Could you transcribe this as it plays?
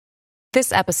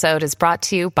This episode is brought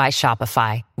to you by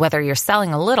Shopify. Whether you're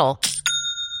selling a little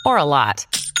or a lot,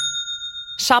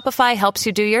 Shopify helps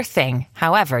you do your thing,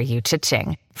 however you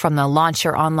cha-ching. From the launch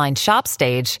your online shop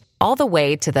stage, all the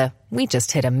way to the we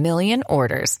just hit 1 million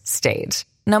orders stage.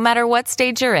 No matter what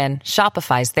stage you're in,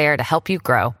 Shopify's there to help you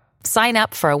grow. Sign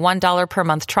up for a $1 per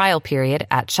month trial period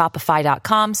at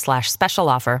shopify.com/special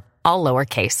offer, all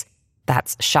lowercase.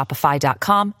 That's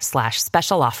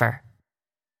shopify.com/special offer.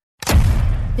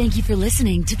 Thank you for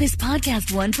listening to this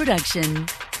Podcast One production.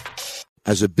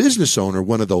 As a business owner,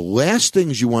 one of the last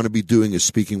things you want to be doing is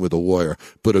speaking with a lawyer,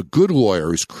 but a good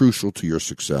lawyer is crucial to your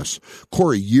success.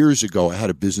 Corey, years ago, I had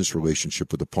a business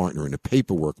relationship with a partner, and the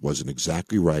paperwork wasn't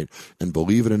exactly right, and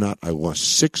believe it or not, I lost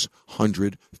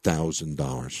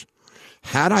 $600,000.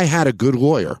 Had I had a good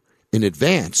lawyer in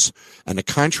advance and the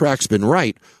contract's been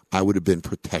right, I would have been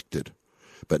protected.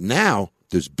 But now,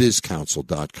 there's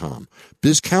BizCounsel.com.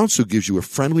 BizCounsel gives you a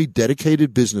friendly,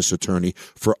 dedicated business attorney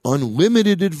for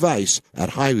unlimited advice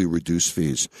at highly reduced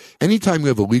fees. Anytime you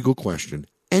have a legal question,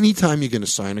 anytime you're going to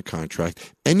sign a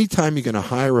contract, anytime you're going to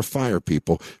hire or fire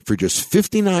people, for just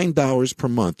 $59 per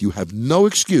month, you have no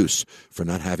excuse for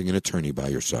not having an attorney by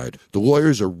your side. The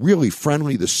lawyers are really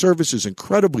friendly, the service is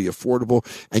incredibly affordable,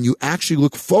 and you actually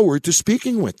look forward to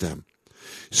speaking with them.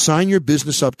 Sign your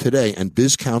business up today, and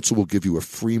BizCounsel will give you a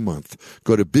free month.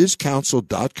 Go to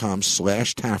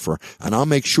bizcounsel.com/Taffer, and I'll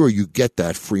make sure you get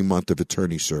that free month of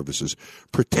attorney services.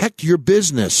 Protect your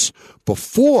business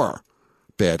before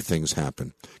bad things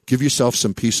happen. Give yourself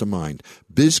some peace of mind.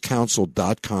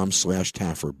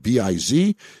 bizcounsel.com/Taffer.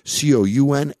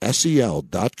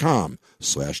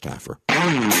 bizcounsel.com/Taffer.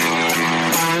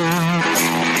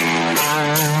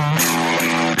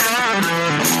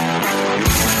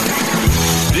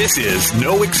 This is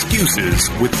No Excuses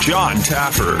with John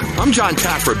Taffer. I'm John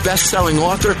Taffer, best-selling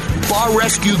author, bar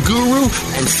rescue guru,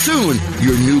 and soon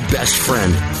your new best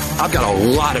friend. I've got a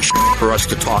lot of shit for us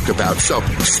to talk about, so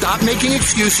stop making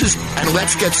excuses and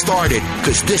let's get started,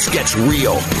 because this gets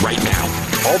real right now.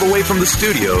 All the way from the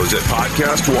studios at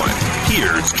Podcast One,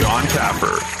 here's John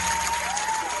Taffer.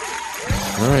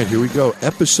 All right, here we go.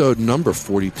 Episode number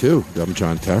 42. I'm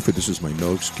John Taffer. This is my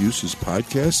No Excuses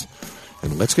podcast,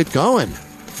 and let's get going.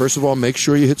 First of all, make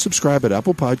sure you hit subscribe at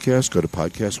Apple Podcasts. Go to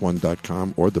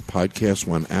podcastone.com or the Podcast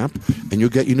One app, and you'll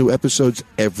get your new episodes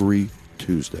every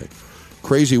Tuesday.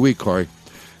 Crazy week, Corey.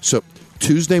 So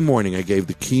Tuesday morning, I gave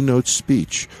the keynote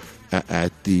speech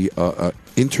at the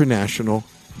International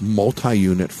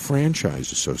Multi-Unit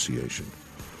Franchise Association,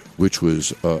 which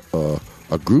was a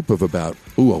group of about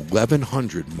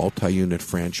 1,100 multi-unit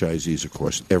franchisees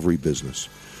across every business.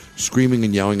 Screaming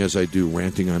and yelling as I do,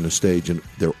 ranting on the stage, and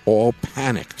they're all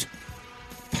panicked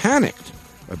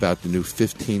about the new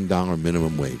 $15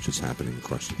 minimum wage that's happening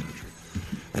across the country.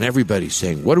 And everybody's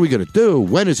saying, what are we going to do?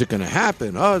 When is it going to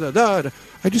happen? I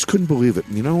just couldn't believe it.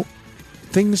 You know,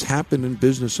 things happen in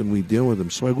business and we deal with them.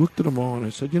 So I looked at them all and I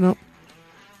said,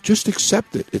 just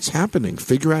accept it. It's happening.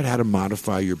 Figure out how to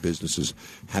modify your businesses,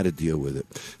 how to deal with it.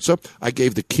 So I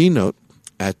gave the keynote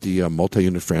at the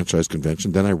multi-unit franchise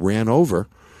convention. Then I ran over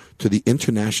to the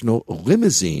International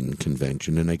Limousine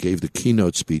Convention, and I gave the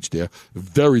keynote speech there. A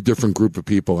very different group of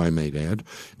people, I may add.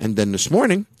 And then this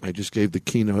morning, I just gave the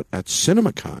keynote at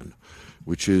CinemaCon,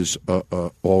 which is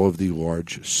all of the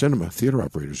large cinema theater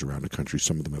operators around the country.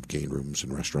 Some of them have game rooms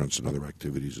and restaurants and other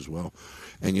activities as well.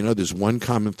 And, there's one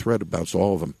common thread about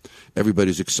all of them.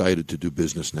 Everybody's excited to do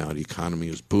business now. The economy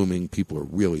is booming. People are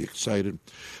really excited.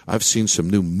 I've seen some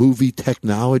new movie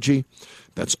technology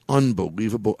that's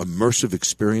unbelievable, immersive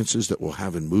experiences that we'll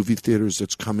have in movie theaters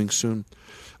that's coming soon.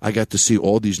 I got to see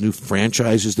all these new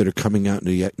franchises that are coming out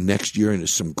next year, and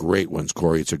there's some great ones,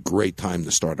 Corey. It's a great time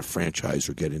to start a franchise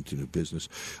or get into new business.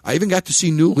 I even got to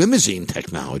see new limousine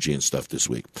technology and stuff this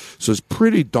week. So it's a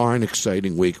pretty darn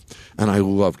exciting week, and I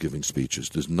love giving speeches.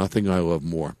 There's nothing I love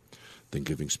more than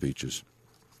giving speeches.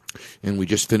 And we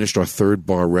just finished our third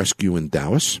bar rescue in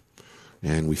Dallas.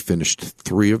 And we finished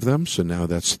 3 of them, so now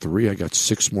that's 3. I got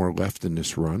 6 more left in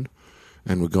this run.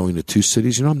 And we're going to 2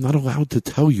 cities. I'm not allowed to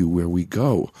tell you where we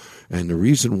go. And the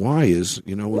reason why is,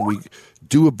 when we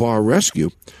do a bar rescue,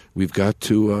 we've got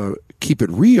to keep it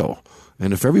real.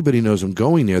 And if everybody knows I'm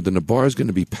going there, then the bar is going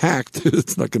to be packed.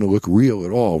 It's not going to look real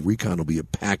at all. Recon will be a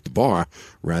packed bar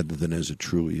rather than as it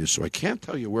truly is. So I can't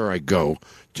tell you where I go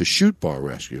to shoot bar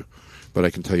rescue, but I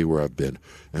can tell you where I've been.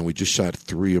 And we just shot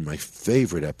 3 of my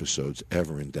favorite episodes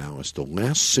ever in Dallas. The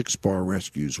last 6 bar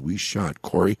rescues we shot,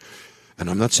 Corey, and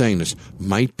I'm not saying this,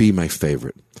 might be my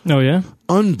favorite. Oh, yeah?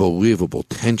 Unbelievable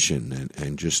tension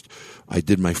and just I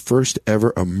did my first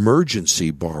ever emergency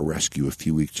bar rescue a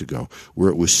few weeks ago where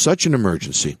it was such an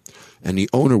emergency and the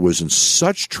owner was in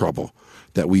such trouble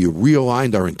that we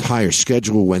realigned our entire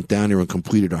schedule, went down there and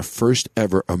completed our first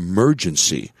ever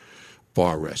emergency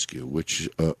bar rescue, which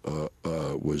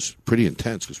was pretty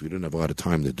intense because we didn't have a lot of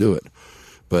time to do it.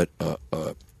 But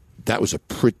that was a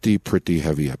pretty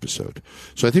heavy episode.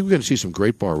 So I think we're going to see some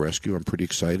great bar rescue. I'm pretty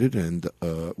excited, and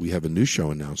we have a new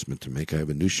show announcement to make. I have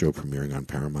a new show premiering on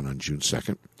Paramount on June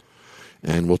 2nd,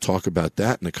 and we'll talk about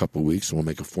that in a couple of weeks, and we'll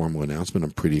make a formal announcement.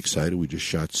 I'm pretty excited. We just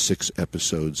shot 6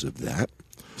 episodes of that.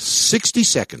 60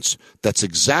 seconds. That's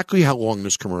exactly how long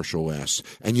this commercial lasts.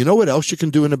 And you know what else you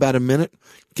can do in about a minute?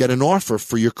 Get an offer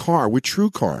for your car with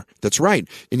TrueCar. That's right.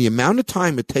 In the amount of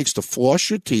time it takes to floss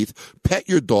your teeth, pet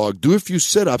your dog, do a few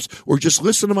sit-ups, or just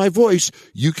listen to my voice,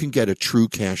 you can get a true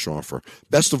cash offer.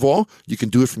 Best of all, you can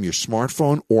do it from your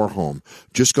smartphone or home.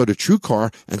 Just go to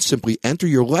TrueCar and simply enter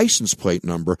your license plate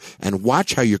number and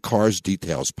watch how your car's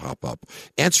details pop up.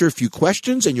 Answer a few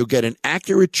questions and you'll get an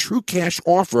accurate true cash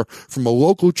offer from a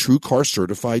local TrueCar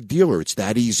certified dealer. It's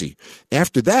that easy.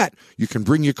 After that, you can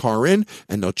bring your car in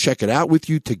and they'll check it out with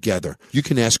you together. You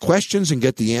can ask questions and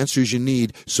get the answers you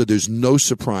need so there's no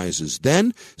surprises.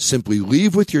 Then simply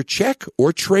leave with your check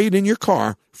or trade in your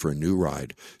car for a new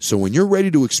ride. So when you're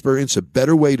ready to experience a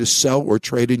better way to sell or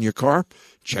trade in your car,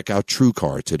 check out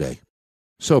TrueCar today.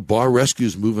 So Bar Rescue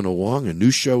is moving along. A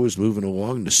new show is moving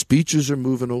along. The speeches are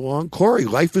moving along. Corey,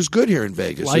 life is good here in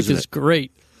Vegas, Life isn't is it?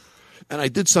 great. And I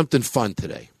did something fun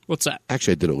today. What's that?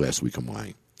 Actually, I did it last week. I'm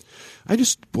lying. I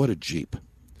just bought a Jeep.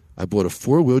 I bought a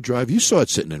 4-wheel drive. You saw it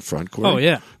sitting in front, Corey. Oh,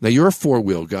 yeah. Now, you're a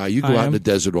 4-wheel guy. You go I out in am. the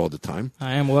desert all the time.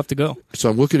 I am. We'll have to go. So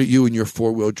I'm looking at you and your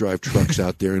 4-wheel drive trucks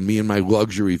out there and me and my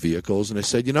luxury vehicles. And I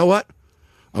said, you know what?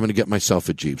 I'm going to get myself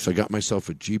a Jeep. So I got myself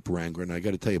a Jeep Wrangler. And I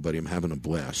got to tell you, buddy, I'm having a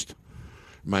blast.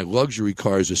 My luxury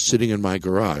cars are sitting in my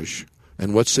garage.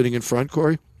 And what's sitting in front,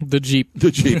 Corey? The Jeep.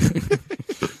 The Jeep.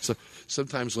 So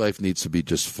sometimes life needs to be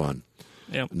just fun.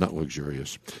 Yep. Not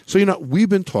luxurious. So, we've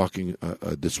been talking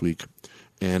this week,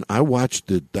 and I watched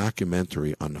the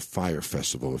documentary on the Fire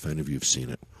Festival, if any of you have seen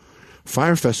it.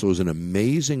 Fire Festival is an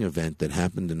amazing event that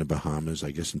happened in the Bahamas,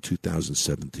 I guess, in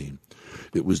 2017.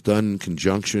 It was done in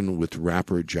conjunction with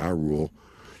rapper Ja Rule,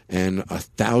 and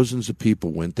thousands of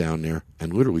people went down there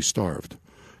and literally starved.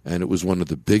 And it was one of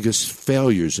the biggest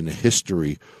failures in the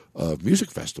history of music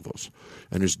festivals.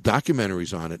 And there's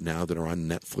documentaries on it now that are on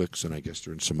Netflix, and I guess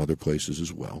they're in some other places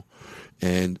as well.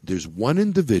 And there's one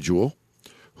individual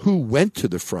who went to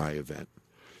the Fry event,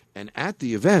 and at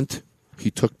the event, he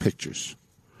took pictures.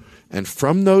 And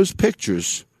from those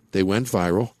pictures, they went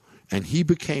viral, and he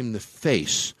became the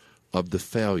face of the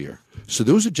failure. So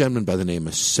there was a gentleman by the name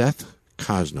of Seth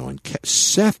Cosno, and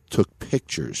Seth took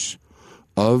pictures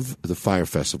of the Fire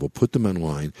Festival, put them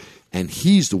online, and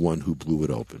he's the one who blew it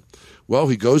open. Well,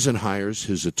 he goes and hires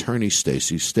his attorney,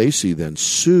 Stacy. Stacy then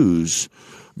sues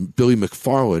Billy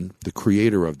McFarland, the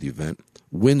creator of the event,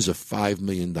 wins a $5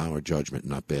 million judgment.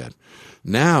 Not bad.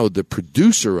 Now, the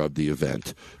producer of the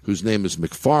event, whose name is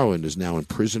McFarland, is now in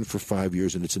prison for 5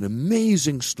 years, and it's an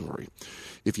amazing story.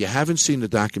 If you haven't seen the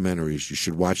documentaries, you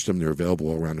should watch them. They're available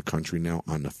all around the country now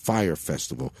on the Fire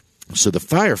Festival. So the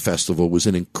Fire Festival was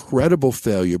an incredible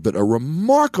failure, but a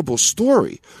remarkable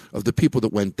story of the people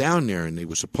that went down there, and they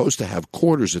were supposed to have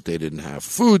quarters that they didn't have,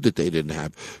 food that they didn't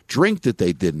have, drink that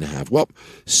they didn't have. Well,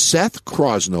 Seth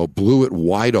Cosno blew it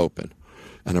wide open,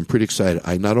 and I'm pretty excited.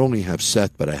 I not only have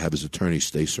Seth, but I have his attorney,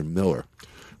 Stacey Miller,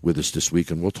 with us this week,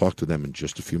 and we'll talk to them in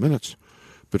just a few minutes.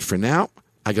 But for now,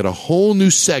 I got a whole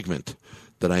new segment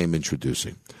that I am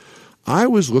introducing. I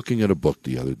was looking at a book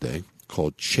the other day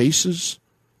called Chase's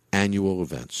Annual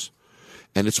Events.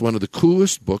 And it's one of the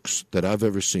coolest books that I've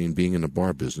ever seen being in the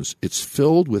bar business. It's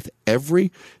filled with every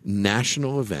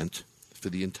national event for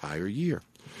the entire year.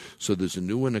 So there's a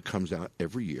new one that comes out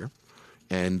every year.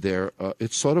 And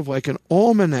it's sort of like an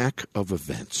almanac of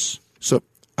events. So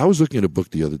I was looking at a book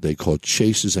the other day called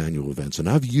Chase's Annual Events. And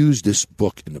I've used this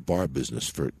book in the bar business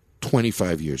for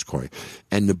 25 years, Corey.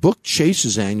 And the book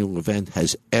Chase's Annual Event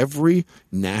has every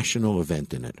national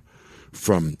event in it,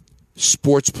 from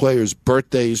sports players'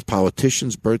 birthdays,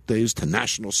 politicians' birthdays, to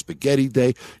National Spaghetti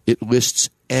Day. It lists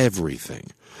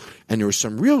everything. And there are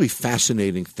some really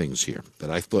fascinating things here that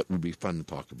I thought would be fun to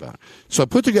talk about. So I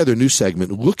put together a new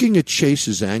segment looking at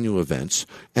Chase's annual events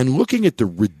and looking at the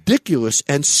ridiculous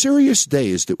and serious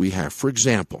days that we have. For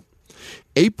example,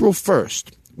 April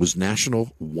 1st was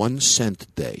National 1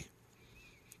 Cent Day.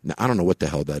 Now, I don't know what the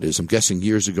hell that is. I'm guessing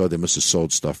years ago they must have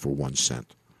sold stuff for 1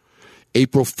 cent.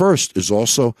 April 1st is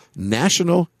also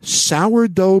National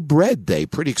Sourdough Bread Day.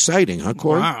 Pretty exciting, huh,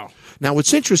 Corey? Wow. Now,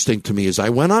 what's interesting to me is I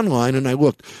went online and I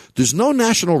looked. There's no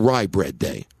National Rye Bread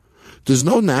Day. There's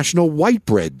no National White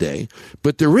Bread Day,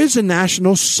 but there is a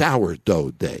National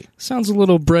Sourdough Day. Sounds a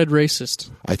little bread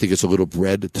racist. I think it's a little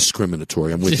bread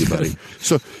discriminatory. I'm with you, buddy.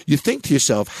 So you think to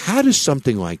yourself, how does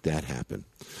something like that happen?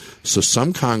 So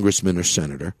some congressman or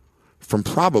senator from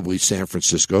probably San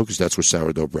Francisco, because that's where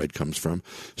sourdough bread comes from,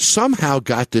 somehow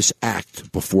got this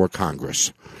act before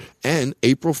Congress. And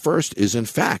April 1st is, in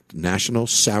fact, National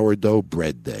Sourdough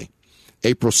Bread Day.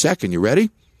 April 2nd, you ready?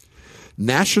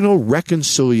 National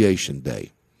Reconciliation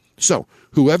Day. So,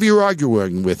 whoever you're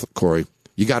arguing with, Corey,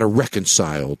 you got to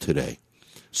reconcile today.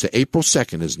 So, April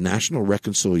 2nd is National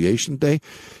Reconciliation Day.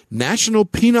 National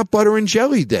Peanut Butter and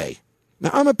Jelly Day. Now,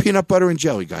 I'm a peanut butter and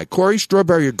jelly guy. Corey,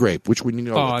 strawberry or grape? Which one you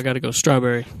know? Oh, I got to go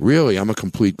strawberry. Really? I'm a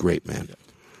complete grape man.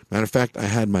 Matter of fact, I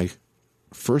had my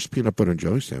first peanut butter and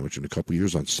jelly sandwich in a couple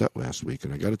years on set last week,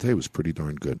 and I got to tell you, it was pretty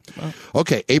darn good. Wow.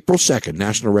 Okay, April 2nd,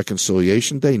 National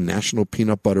Reconciliation Day, National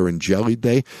Peanut Butter and Jelly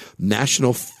Day,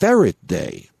 National Ferret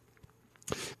Day,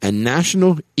 and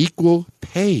National Equal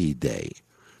Pay Day.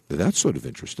 Now, that's sort of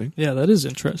interesting. Yeah, that is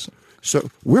interesting. So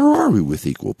where are we with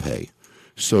equal pay?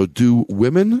 So do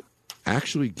women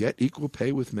actually get equal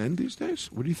pay with men these days?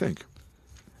 What do you think?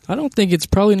 I don't think it's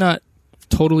probably not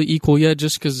totally equal yet,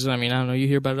 just because, I don't know, you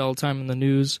hear about it all the time in the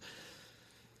news.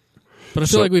 But I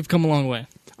feel like we've come a long way.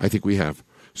 I think we have.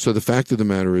 So the fact of the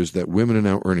matter is that women are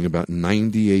now earning about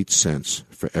 98 cents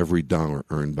for every dollar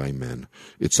earned by men.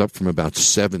 It's up from about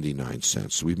 79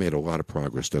 cents. So we've made a lot of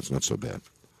progress. That's not so bad.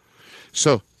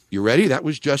 So, you ready? That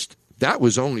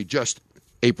was only just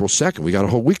April 2nd. We got a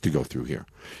whole week to go through here.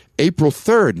 April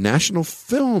 3rd, National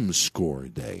Film Score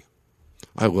Day.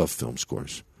 I love film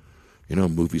scores. You know,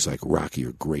 movies like Rocky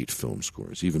are great film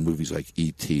scores. Even movies like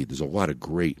E.T. There's a lot of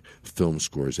great film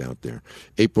scores out there.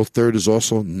 April 3rd is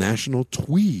also National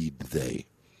Tweed Day.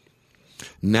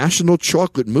 National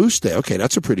Chocolate Mousse Day. Okay,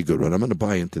 that's a pretty good one. I'm going to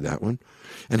buy into that one.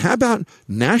 And how about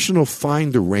National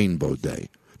Find the Rainbow Day?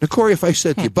 Now, Corey, if I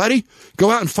said to you, buddy, go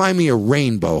out and find me a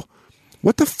rainbow,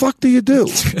 what the fuck do you do?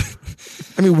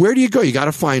 I mean, where do you go? You got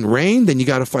to find rain, then you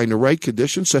got to find the right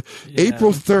conditions. So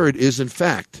April 3rd is, in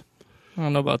fact, I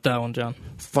don't know about that one, John.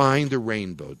 Find a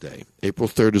Rainbow Day. April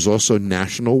 3rd is also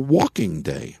National Walking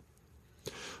Day.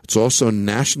 It's also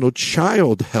National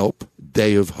Child Help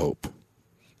Day of Hope.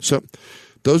 So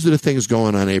those are the things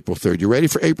going on April 3rd. You ready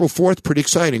for April 4th? Pretty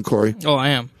exciting, Corey. Oh, I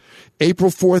am. April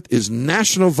 4th is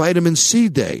National Vitamin C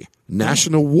Day.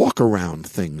 National Walk Around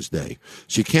Things Day.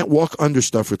 So you can't walk under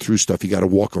stuff or through stuff. You got to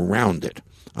walk around it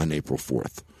on April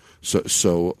 4th.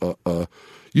 So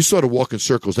you sort of walk in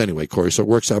circles anyway, Corey, so it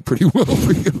works out pretty well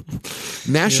for you.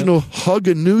 National Hug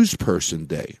a News Person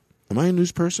Day. Am I a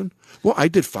news person? Well, I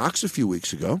did Fox a few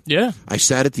weeks ago. Yeah. I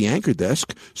sat at the anchor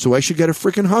desk, so I should get a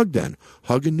freaking hug then.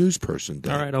 Hug a News Person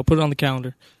Day. All right, I'll put it on the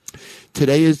calendar.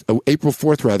 Today is, April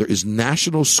 4th rather, is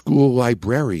National School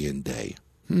Librarian Day.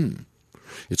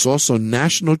 It's also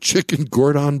National Chicken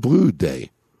Cordon Bleu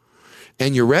Day.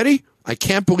 And you ready? I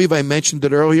can't believe I mentioned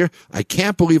it earlier. I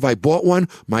can't believe I bought one.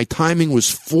 My timing was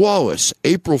flawless.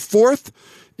 April 4th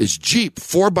is Jeep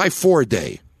 4x4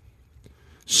 Day.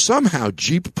 Somehow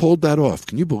Jeep pulled that off.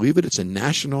 Can you believe it? It's a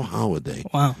national holiday.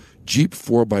 Wow. Jeep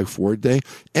 4x4 Day.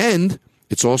 And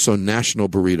it's also National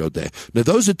Burrito Day. Now,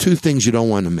 those are two things you don't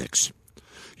want to mix.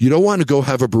 You don't want to go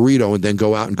have a burrito and then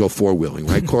go out and go four-wheeling,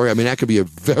 right, Corey? I mean, that could be a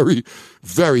very,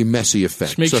 very messy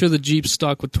effect. Just make sure the Jeep's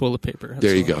stocked with toilet paper. That's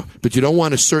there you go. But you don't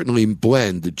want to certainly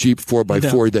blend the Jeep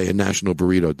 4x4 Day and National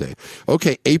Burrito Day.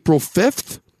 Okay, April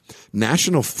 5th,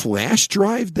 National Flash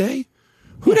Drive Day.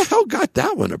 Who the hell got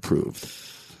that one approved?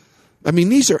 I mean,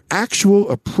 these are actual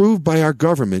approved by our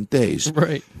government days.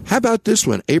 Right. How about this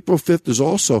one? April 5th is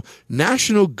also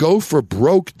National Go for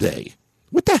Broke Day.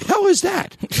 What the hell is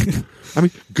that? I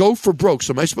mean, go for broke.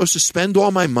 So am I supposed to spend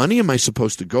all my money? Am I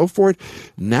supposed to go for it?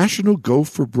 National Go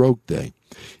for Broke Day.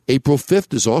 April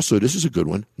 5th is also, this is a good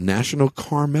one, National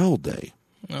Carmel Day.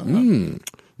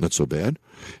 Not so bad.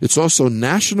 It's also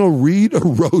National Read a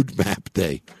Roadmap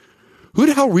Day. Who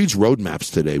the hell reads road maps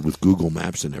today with Google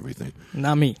Maps and everything?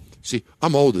 Not me. See,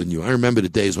 I'm older than you. I remember the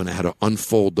days when I had to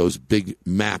unfold those big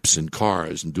maps in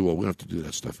cars and do all. We don't have to do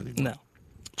that stuff anymore. No.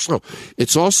 So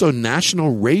it's also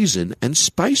National Raisin and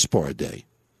Spice Bar Day.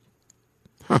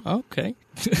 Huh. Okay.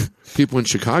 People in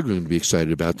Chicago are going to be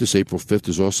excited about this. April 5th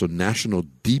is also National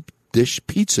Deep Dish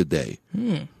Pizza Day.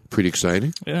 Pretty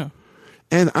exciting. Yeah.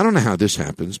 And I don't know how this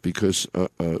happens because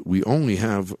we only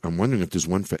have, I'm wondering if there's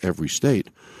one for every state,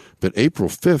 but April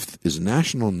 5th is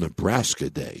National Nebraska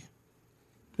Day.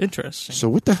 Interesting. So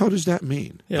what the hell does that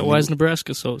mean? Yeah, why is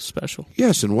Nebraska so special?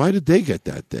 Yes, and why did they get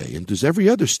that day? And does every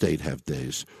other state have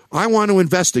days? I want to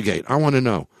investigate. I want to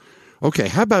know. Okay,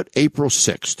 how about April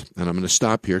 6th? And I'm going to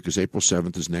stop here because April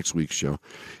 7th is next week's show.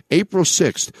 April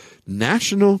 6th,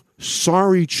 National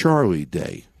Sorry Charlie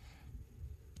Day.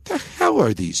 What the hell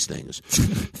are these things?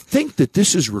 Think that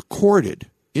this is recorded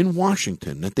in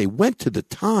Washington, that they went to the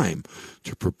time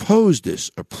to propose this,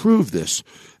 approve this,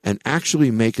 and actually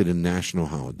make it a national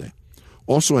holiday.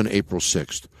 Also on April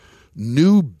 6th,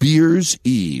 New Beer's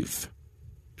Eve.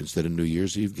 Instead of New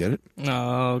Year's Eve, get it?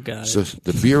 Oh, got it. So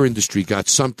the beer industry got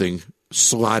something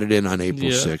slotted in on April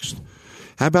 6th.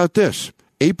 How about this?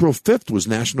 April 5th was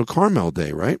National Caramel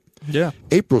Day, right? Yeah.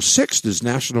 April 6th is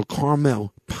National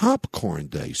Caramel Popcorn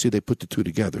Day. See, they put the two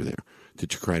together there to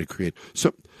try to create.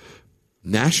 So,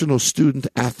 National Student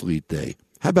Athlete Day.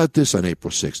 How about this on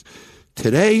April 6th?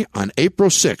 Today, on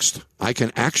April 6th, I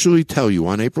can actually tell you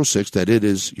on April 6th that it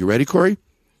is, you ready, Corey?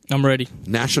 I'm ready.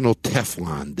 National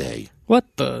Teflon Day. What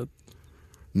the?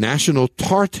 National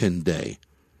Tartan Day.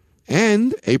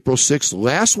 And April 6th,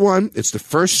 last one, it's the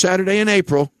first Saturday in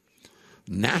April,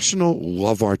 National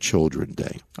Love Our Children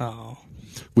Day. Oh.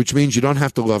 Which means you don't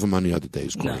have to love them on the other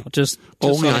days, Corey. No, just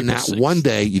only on on that 6th. one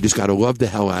day, you just got to love the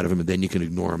hell out of them, and then you can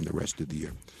ignore them the rest of the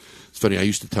year. It's funny, I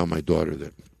used to tell my daughter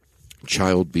that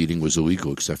child beating was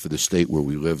illegal except for the state where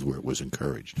we lived where it was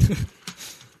encouraged.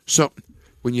 So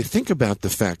when you think about the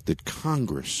fact that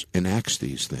Congress enacts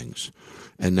these things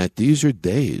and that these are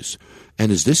days,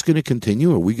 and is this going to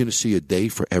continue? Are we going to see a day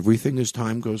for everything as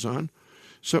time goes on?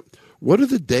 So what are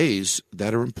the days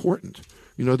that are important?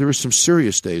 You know, there are some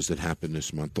serious days that happen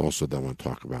this month also that I want to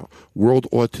talk about. World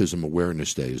Autism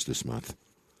Awareness Day is this month.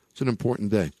 It's an important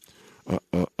day.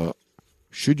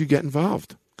 Should you get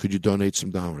involved? Could you donate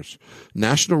some dollars?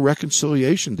 National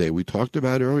Reconciliation Day, we talked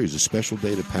about earlier, is a special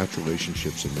day to patch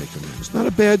relationships and make amends. It's not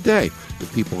a bad day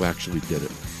if people actually did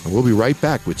it. And we'll be right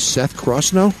back with Seth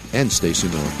Crossno and Stacey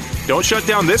Miller. Don't shut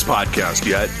down this podcast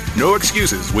yet. No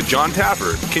Excuses with John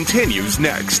Taffer continues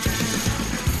next.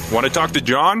 Want to talk to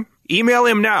John? Email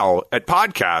him now at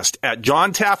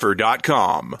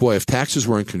podcast@johntaffer.com. Boy, if taxes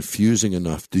weren't confusing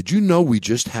enough, did you know we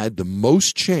just had the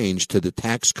most change to the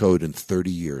tax code in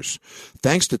 30 years?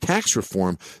 Thanks to tax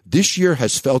reform, this year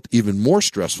has felt even more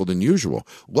stressful than usual.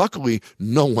 Luckily,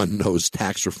 no one knows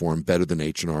tax reform better than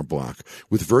H&R Block.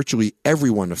 With virtually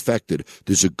everyone affected,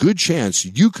 there's a good chance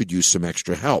you could use some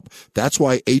extra help. That's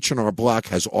why H&R Block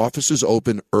has offices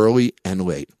open early and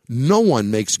late. No one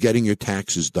makes getting your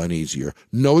taxes done easier.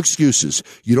 No excuses.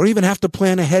 You don't even have to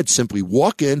plan ahead. Simply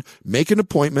walk in, make an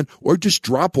appointment, or just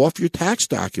drop off your tax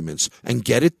documents and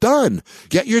get it done.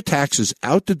 Get your taxes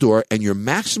out the door and your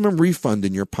maximum refund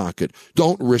in your pocket.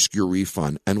 Don't risk your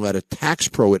refund and let a tax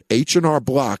pro at H&R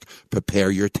Block prepare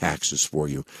your taxes for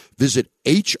you. Visit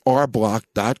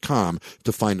hrblock.com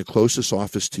to find the closest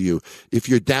office to you. If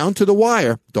you're down to the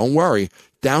wire, don't worry.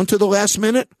 Down to the last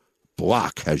minute,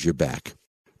 Block has your back.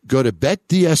 Go to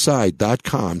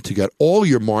BetDSI.com to get all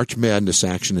your March Madness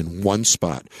action in one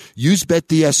spot. Use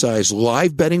BetDSI's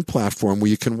live betting platform where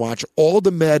you can watch all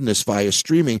the madness via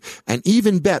streaming and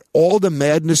even bet all the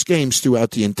madness games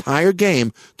throughout the entire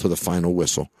game to the final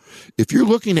whistle. If you're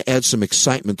looking to add some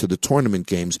excitement to the tournament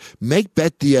games, make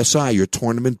BetDSI your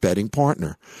tournament betting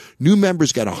partner. New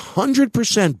members get a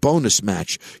 100% bonus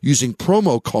match using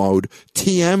promo code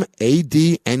TMADNESS.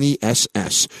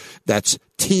 That's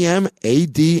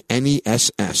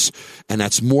TMADNESS. And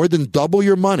that's more than double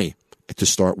your money to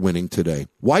start winning today.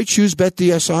 Why choose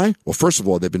BetDSI? Well, first of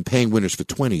all, they've been paying winners for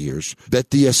 20 years.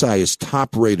 BetDSI is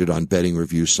top rated on betting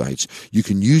review sites. You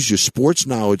can use your sports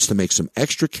knowledge to make some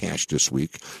extra cash this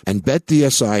week. And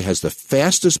BetDSI has the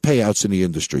fastest payouts in the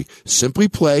industry. Simply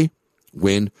play,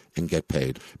 win, and get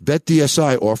paid.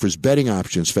 BetDSI offers betting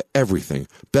options for everything.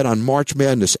 Bet on March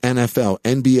Madness, NFL,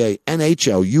 NBA,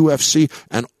 NHL, UFC,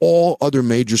 and all other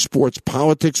major sports,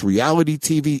 politics, reality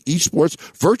TV, esports,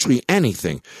 virtually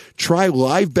anything. Try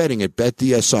live betting at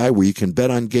BetDSI where you can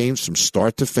bet on games from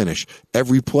start to finish,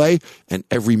 every play and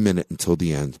every minute until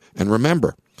the end. And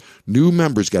remember, new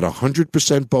members get a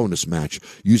 100% bonus match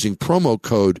using promo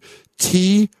code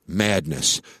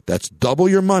TMADNESS. That's double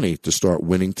your money to start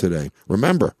winning today.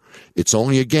 Remember, it's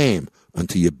only a game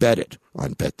until you bet it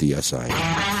on BetDSI.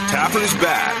 Taffer's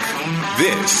back.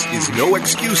 This is No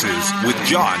Excuses with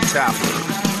John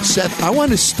Taffer. Seth, I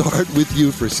want to start with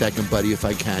you for a second, buddy, if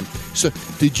I can. So,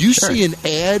 did you see an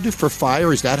ad for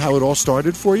Fire? Is that how it all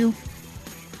started for you?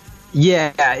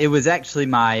 Yeah, it was actually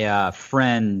my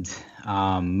friend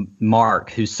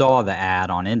Mark who saw the ad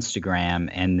on Instagram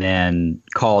and then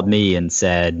called me and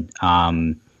said,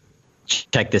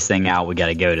 check this thing out. We got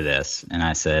to go to this. And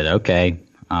I said, okay,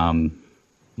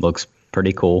 looks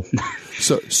pretty cool.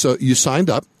 So you signed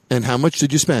up, and how much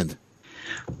did you spend?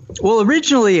 Well,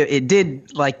 originally it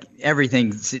did, like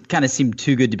everything, it kind of seemed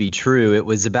too good to be true. It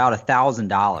was about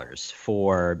 $1,000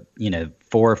 for,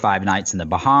 4 or 5 nights in the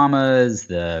Bahamas,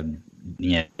 the,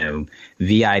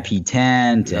 VIP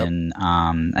tent, Yep. and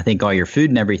I think all your food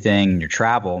and everything, your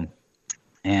travel.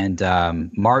 And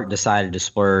Mark decided to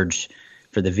splurge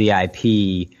for the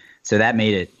VIP. So that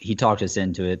made it, he talked us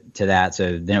to that.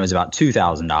 So then it was about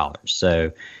 $2,000.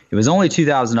 So it was only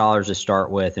 $2,000 to start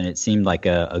with, and it seemed like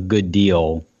a good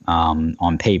deal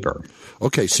on paper.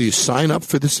 Okay, so you sign up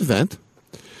for this event.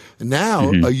 Now,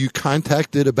 are you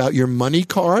contacted about your money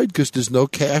card because there's no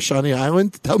cash on the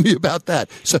island? Tell me about that.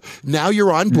 So now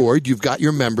you're on board. You've got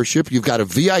your membership. You've got a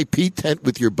VIP tent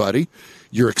with your buddy.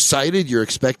 You're excited. You're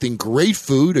expecting great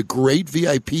food, a great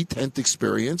VIP tent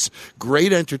experience,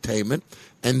 great entertainment.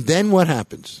 And then what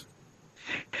happens?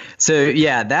 So,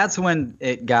 yeah, that's when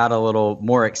it got a little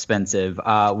more expensive.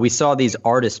 We saw these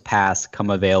artist pass come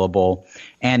available.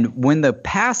 And when the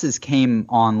passes came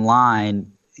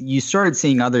online, you started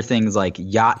seeing other things like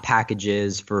yacht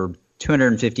packages for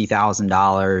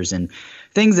 $250,000 and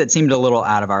things that seemed a little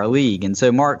out of our league. And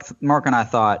so Mark and I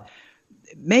thought,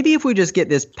 maybe if we just get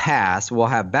this pass, we'll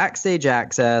have backstage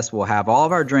access, we'll have all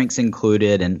of our drinks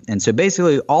included, and so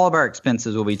basically all of our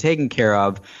expenses will be taken care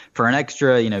of for an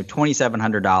extra,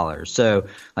 $2,700. So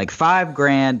like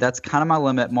 $5,000, that's kind of my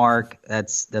limit, Mark.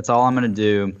 That's all I'm going to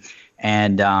do.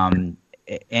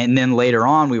 And then later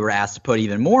on, we were asked to put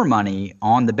even more money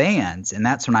on the bands. And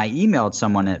that's when I emailed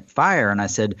someone at Fire and I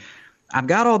said, I've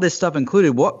got all this stuff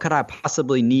included. What could I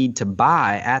possibly need to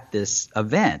buy at this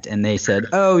event? And they said,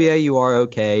 oh, yeah, you are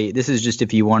okay. This is just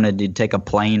if you wanted to take a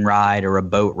plane ride or a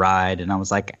boat ride. And I was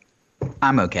like,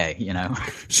 I'm okay,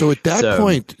 So at that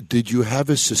point, did you have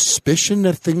a suspicion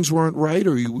that things weren't right,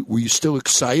 or were you still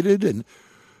excited?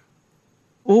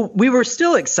 Well, we were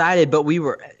still excited, but we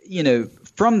were,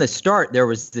 from the start, there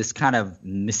was this kind of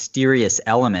mysterious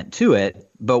element to it.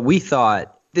 But we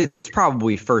thought it's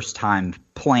probably first-time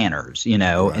planners, Right.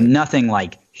 and nothing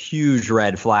like huge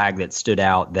red flag that stood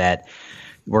out that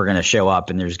we're going to show up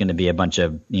and there's going to be a bunch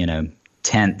of,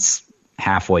 tents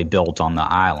halfway built on the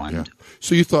island. Yeah.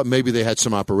 So you thought maybe they had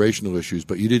some operational issues,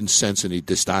 but you didn't sense any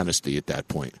dishonesty at that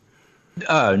point.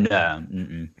 Oh, no.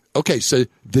 Mm-mm. Okay, so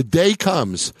the day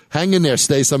comes. Hang in there,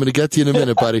 Stace. I'm going to get to you in a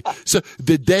minute, buddy. So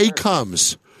the day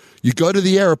comes. You go to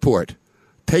the airport.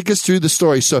 Take us through the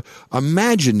story. So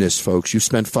imagine this, folks. You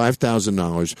spent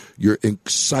 $5,000. You're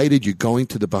excited. You're going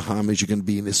to the Bahamas. You're going to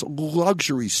be in this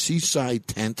luxury seaside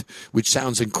tent, which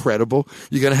sounds incredible.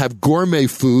 You're going to have gourmet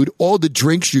food, all the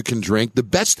drinks you can drink, the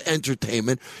best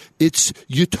entertainment. It's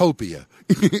utopia.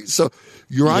 So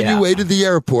you're on your way to the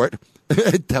airport.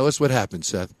 Tell us what happened,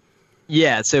 Seth.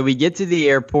 Yeah, so we get to the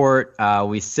airport.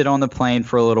 We sit on the plane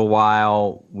for a little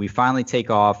while. We finally take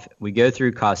off. We go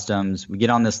through customs. We get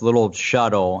on this little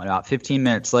shuttle. And about 15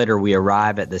 minutes later, we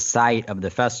arrive at the site of the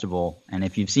festival. And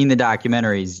if you've seen the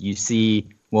documentaries, you see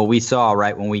what we saw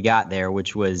right when we got there,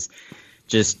 which was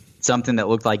just something that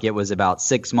looked like it was about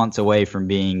 6 months away from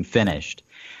being finished.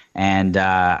 And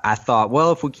I thought,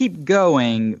 well, if we keep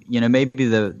going, maybe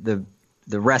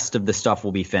the rest of the stuff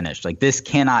will be finished. Like, this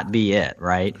cannot be it,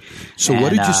 right? So what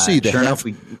did you see?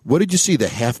 What did you see? The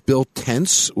half-built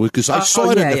tents? Because I saw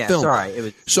it in the film.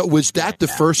 Sorry. Was that the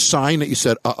first sign that you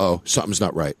said, uh-oh, something's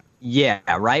not right? Yeah,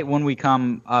 right when we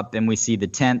come up and we see the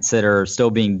tents that are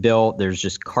still being built, there's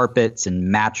just carpets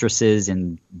and mattresses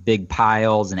and big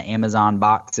piles and Amazon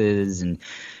boxes and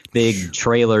big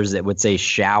trailers that would say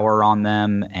shower on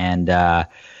them. And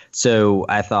so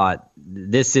I thought,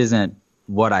 this isn't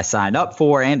what I signed up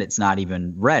for, and it's not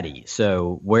even ready.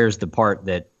 So where's the part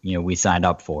that we signed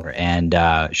up for? And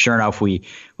sure enough, we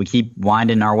keep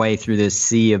winding our way through this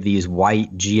sea of these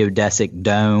white geodesic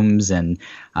domes, and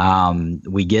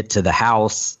we get to the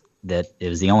house that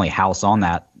is the only house on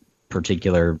that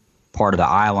particular part of the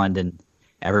island, and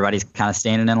everybody's kind of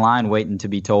standing in line waiting to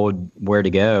be told where to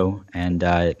go, and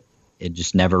it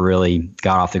just never really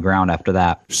got off the ground after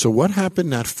that. So what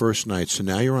happened that first night? So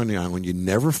now you're on the island. You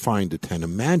never find a tent.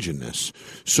 Imagine this.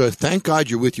 So thank God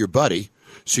you're with your buddy.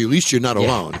 So at least you're not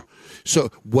alone. So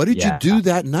what did you do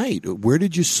that night? Where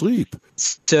did you sleep?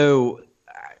 So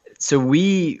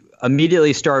we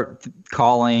immediately start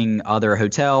calling other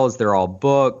hotels. They're all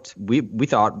booked. We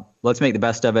thought, let's make the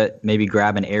best of it. Maybe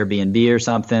grab an Airbnb or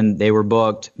something. They were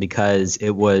booked because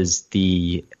it was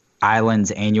the island's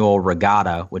annual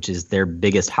regatta, which is their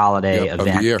biggest holiday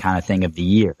event kind of thing of the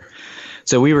year.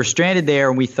 So we were stranded there,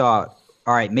 and we thought,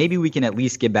 all right, maybe we can at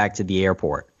least get back to the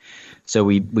airport. So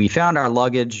we found our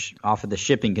luggage off of the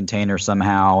shipping container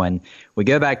somehow, and we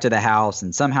go back to the house,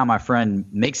 and somehow my friend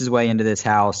makes his way into this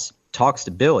house, talks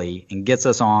to Billy, and gets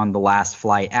us on the last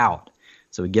flight out.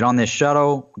 So we get on this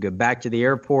shuttle, go back to the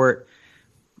airport,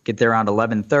 get there around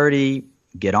 11:30,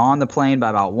 get on the plane by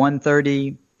about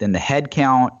 1:30. Then the head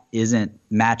count isn't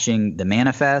matching the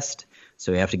manifest,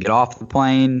 so we have to get off the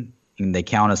plane, and they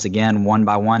count us again one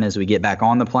by one as we get back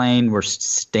on the plane. We're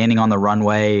standing on the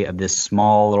runway of this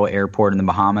small little airport in the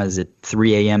Bahamas at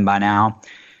 3 a.m. by now.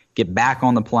 Get back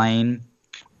on the plane,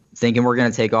 thinking we're going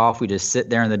to take off. We just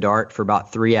sit there in the dark for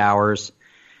about 3 hours.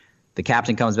 The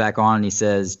captain comes back on and he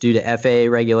says, due to FAA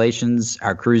regulations,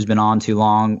 our crew's been on too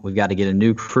long. We've got to get a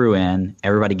new crew in.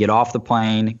 Everybody get off the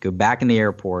plane, go back in the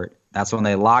airport. That's when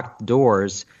they locked the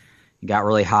doors. It got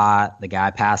really hot. The guy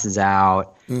passes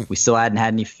out. We still hadn't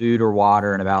had any food or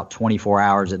water in about 24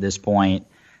 hours at this point.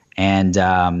 And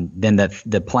then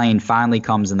the plane finally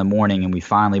comes in the morning, and we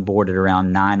finally boarded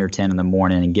around 9 or 10 in the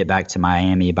morning and get back to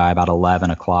Miami by about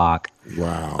 11 o'clock.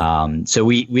 Wow. So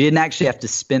we didn't actually have to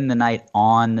spend the night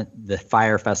on the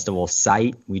Fire Festival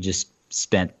site. We just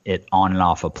spent it on and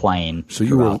off a plane. So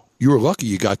you were lucky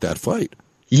you got that flight.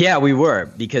 Yeah, we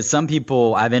were, because some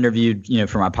people I've interviewed,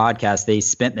 for my podcast, they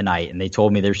spent the night and they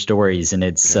told me their stories, and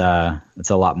it's a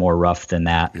lot more rough than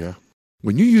that. Yeah.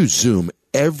 When you use Zoom,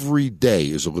 every day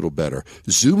is a little better.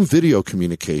 Zoom Video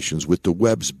Communications, with the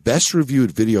web's best-reviewed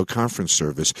video conference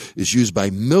service, is used by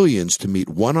millions to meet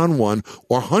one-on-one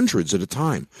or hundreds at a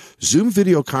time. Zoom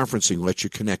Video Conferencing lets you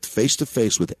connect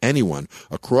face-to-face with anyone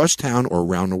across town or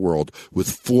around the world with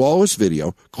flawless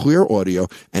video, clear audio,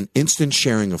 and instant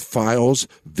sharing of files,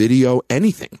 video,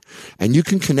 anything. And you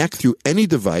can connect through any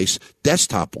device,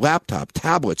 desktop, laptop,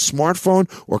 tablet,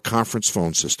 smartphone, or conference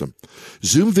phone system.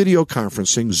 Zoom Video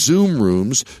Conferencing, Zoom Rooms,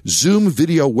 Zoom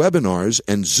video webinars,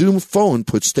 and Zoom Phone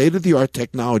put state-of-the-art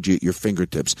technology at your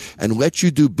fingertips and let you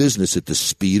do business at the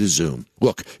speed of Zoom.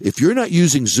 Look, if you're not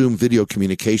using Zoom Video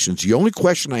Communications, the only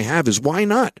question I have is why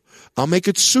not? I'll make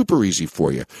it super easy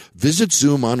for you. Visit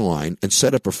Zoom online and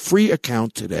set up a free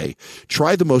account today.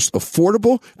 Try the most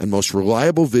affordable and most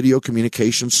reliable video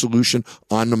communication solution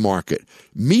on the market.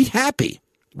 Meet happy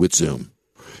with Zoom.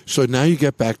 So now you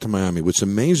get back to Miami. What's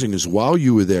amazing is while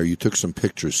you were there, you took some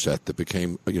pictures, Seth, that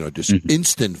became, just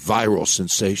instant viral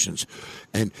sensations.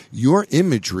 And your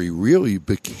imagery really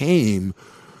became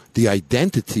the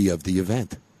identity of the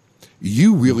event.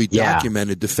 You really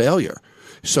documented the failure.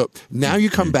 So now you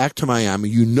come back to Miami,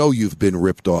 you've been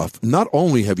ripped off. Not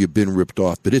only have you been ripped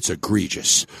off, but it's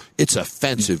egregious. It's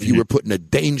offensive. You were put in a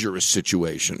dangerous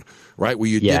situation, right? Where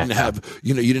you didn't have,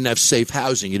 you didn't have safe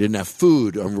housing, you didn't have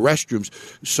food, restrooms.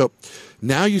 So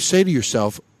now you say to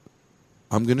yourself,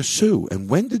 I'm going to sue. And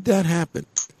when did that happen?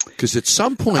 Because at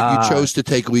some point you chose to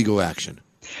take legal action.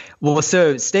 Well,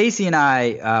 so Stacy and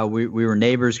I, we were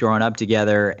neighbors growing up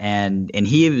together, and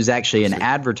he was actually an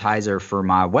advertiser for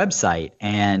my website.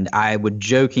 And I would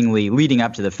jokingly, leading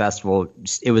up to the festival,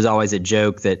 it was always a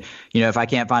joke that, if I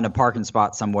can't find a parking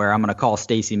spot somewhere, I'm going to call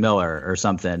Stacy Miller or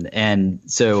something. And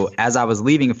so as I was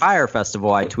leaving Fire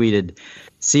Festival, I tweeted,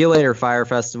 "See you later, Fire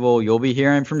Festival. You'll be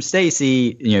hearing from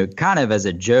Stacy," kind of as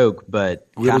a joke, but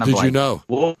little kind of did like, you know,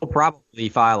 we'll probably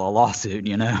file a lawsuit,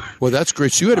 Well, that's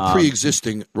great. So you had a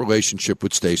pre-existing relationship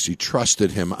with Stacy,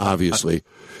 trusted him, obviously.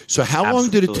 So how long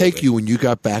did it take you when you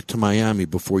got back to Miami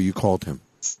before you called him?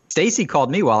 Stacy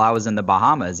called me while I was in the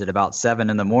Bahamas at about 7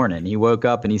 in the morning. He woke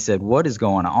up and he said, "What is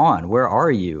going on? Where are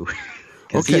you?"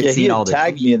 Okay. He had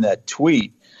tagged me in that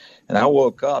tweet. And I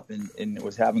woke up and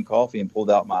was having coffee and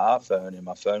pulled out my iPhone, and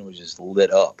my phone was just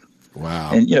lit up.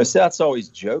 Wow. And, Seth's always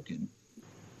joking.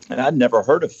 And I'd never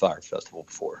heard of Fire Festival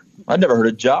before. I'd never heard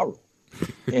of Ja Rule.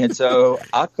 And so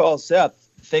I called Seth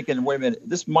thinking, wait a minute,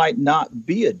 this might not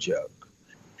be a joke.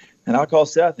 And I call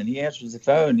Seth, and he answers the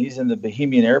phone. He's in the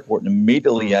Bahamian airport, and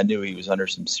immediately I knew he was under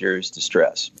some serious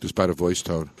distress. Just by the voice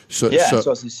tone. So I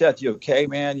said, "Seth, you okay,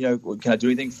 man? Can I do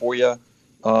anything for you?"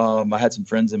 I had some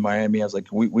friends in Miami. I was like,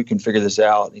 we can figure this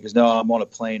out. And he goes, "No, I'm on a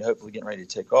plane, hopefully getting ready to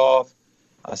take off."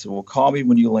 I said, "Well, call me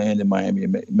when you land in Miami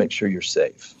and make sure you're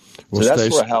safe." Well, so that's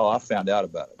sort of how I found out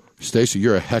about it. Stacy,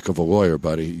 you're a heck of a lawyer,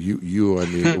 buddy. I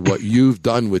mean, what you've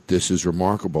done with this is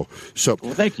remarkable. So,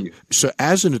 well, thank you. So,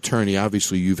 as an attorney,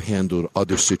 obviously, you've handled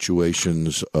other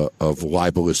situations of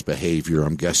libelous behavior,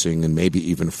 I'm guessing, and maybe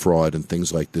even fraud and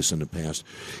things like this in the past.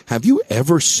 Have you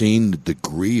ever seen the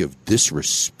degree of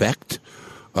disrespect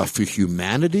for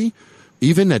humanity,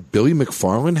 even that Billy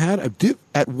McFarland had?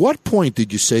 At what point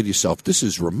did you say to yourself, "This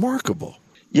is remarkable"?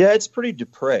 Yeah, it's pretty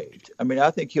depraved. I mean, I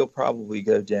think he'll probably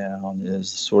go down as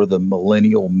sort of the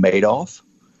millennial Madoff,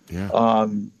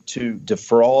 to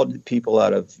defraud people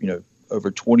out of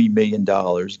over $20 million,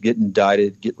 get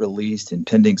indicted, get released, and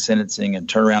pending sentencing, and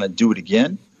turn around and do it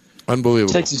again. Unbelievable.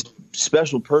 It takes a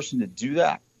special person to do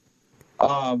that.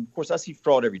 Of course, I see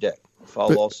fraud every day. I file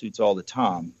lawsuits all the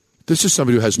time. This is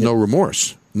somebody who has no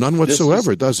remorse, none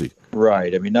whatsoever, does he?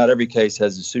 Right. I mean, not every case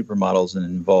has the supermodels and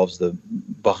involves the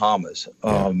Bahamas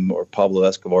or Pablo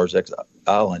Escobar's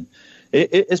ex-island.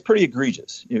 It's pretty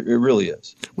egregious. It really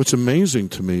is. What's amazing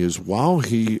to me is while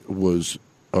he was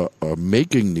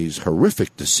making these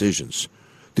horrific decisions,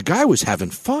 the guy was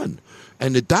having fun.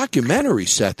 And the documentary,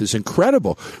 Seth, is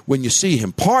incredible when you see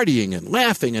him partying and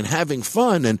laughing and having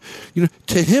fun. And,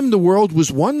 to him, the world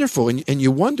was wonderful. And you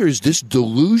wonder, is this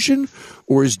delusion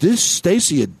or is this,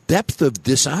 Stacey, a depth of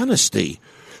dishonesty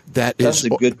That's a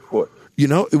good point.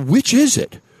 Which is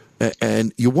it?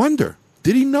 And you wonder,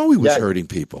 did he know he was hurting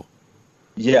people?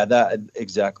 Yeah, that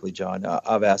exactly, John.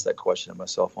 I've asked that question of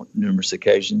myself on numerous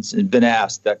occasions and been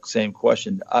asked that same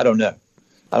question. I don't know.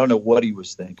 I don't know what he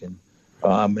was thinking.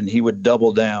 And he would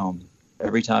double down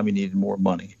every time he needed more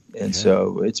money. And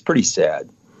so it's pretty sad.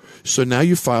 So now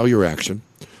you file your action.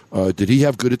 Did he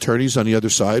have good attorneys on the other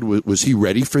side? Was he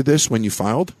ready for this when you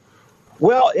filed?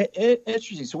 Well,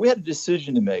 interesting. So we had a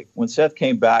decision to make. When Seth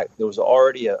came back, there was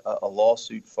already a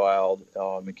lawsuit filed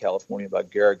in California by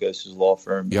Garagos' law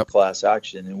firm, class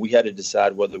action. And we had to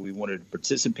decide whether we wanted to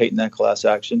participate in that class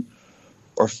action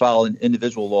or file an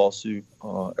individual lawsuit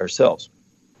ourselves.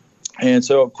 And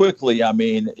so quickly, I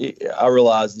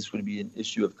realized this would be an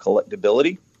issue of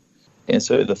collectability. And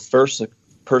so the first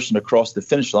person across the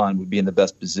finish line would be in the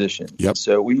best position. Yep.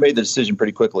 So we made the decision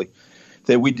pretty quickly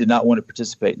that we did not want to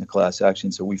participate in the class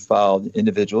action. So we filed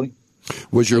individually.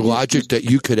 Was your logic that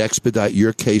you could expedite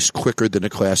your case quicker than a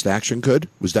class action could?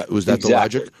 Was that exactly the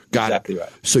logic? Got exactly it. Right.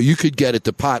 So you could get at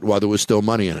the pot while there was still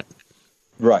money in it.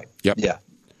 Right. Yep. Yeah.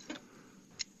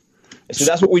 So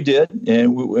that's what we did,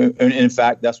 and in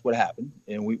fact, that's what happened.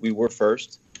 And we were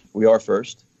first. We are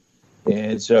first,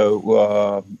 and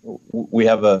so we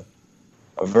have a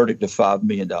verdict of $5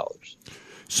 million.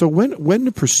 So when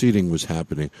the proceeding was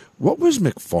happening, what was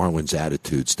McFarland's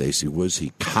attitude, Stacey? Was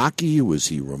he cocky? Was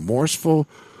he remorseful?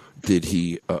 Did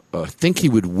he think he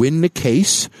would win the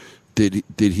case? Did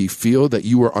he feel that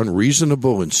you were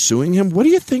unreasonable in suing him? What do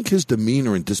you think his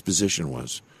demeanor and disposition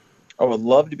was? I would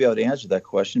love to be able to answer that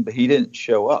question, but he didn't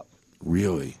show up.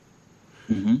 Really?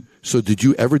 Mm-hmm. So did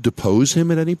you ever depose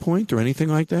him at any point or anything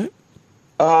like that?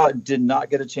 Did not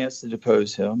get a chance to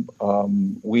depose him.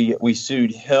 We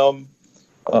sued him,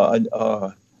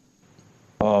 another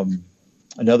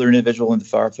individual in the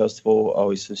Fire Festival.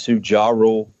 We sued Ja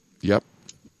Rule. Yep.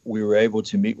 We were able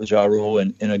to meet with Ja Rule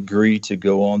and agree to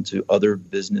go on to other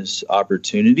business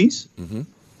opportunities. Mm-hmm.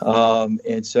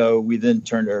 And so we then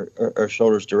turned our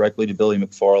shoulders directly to Billy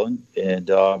McFarland and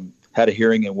had a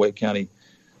hearing in Wake County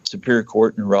Superior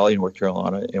Court in Raleigh, North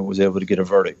Carolina, and was able to get a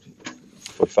verdict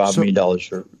for $5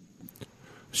 million.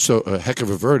 So a heck of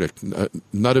a verdict.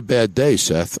 Not a bad day,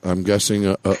 Seth. I'm guessing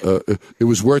it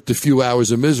was worth the few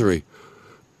hours of misery.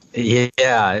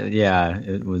 Yeah,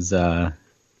 it was.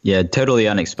 Totally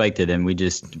unexpected, and we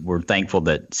just were thankful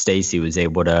that Stacey was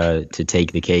able to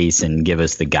take the case and give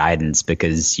us the guidance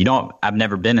because I've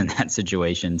never been in that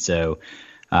situation, so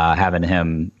having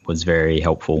him was very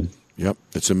helpful. Yep,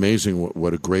 it's amazing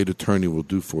what a great attorney will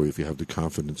do for you if you have the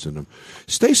confidence in him.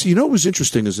 Stacey, what was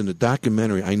interesting is in the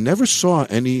documentary, I never saw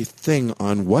anything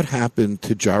on what happened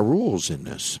to Ja Rules in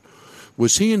this.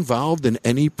 Was he involved in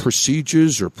any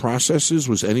procedures or processes?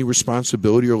 Was any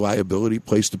responsibility or liability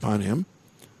placed upon him?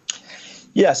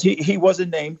 Yes, he was a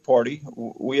named party.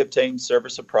 We obtained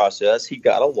service of process. He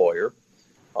got a lawyer,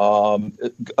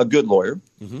 a good lawyer.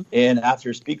 Mm-hmm. And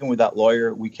after speaking with that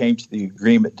lawyer, we came to the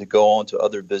agreement to go on to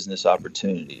other business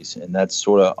opportunities. And that's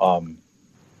sort of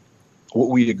what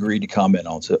we agreed to comment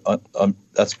on. So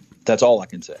that's all I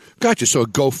can say. Gotcha. So a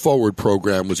go-forward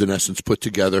program was in essence put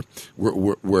together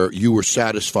where you were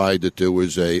satisfied that there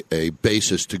was a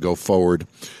basis to go forward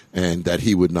and that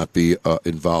he would not be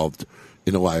involved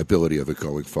in the liability of it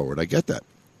going forward. I get that.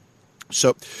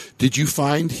 So did you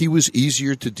find he was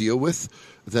easier to deal with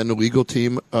than the legal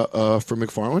team for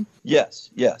McFarland?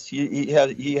 Yes. He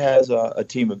has a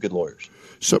team of good lawyers.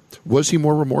 So was he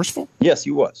more remorseful? Yes, he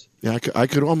was. Yeah, I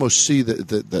could almost see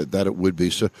that it would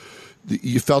be. So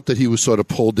you felt that he was sort of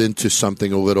pulled into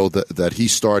something a little that he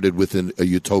started with a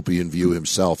utopian view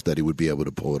himself that he would be able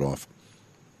to pull it off.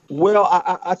 Well,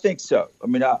 I think so. I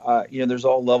mean, there's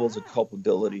all levels of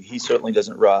culpability. He certainly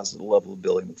doesn't rise to the level of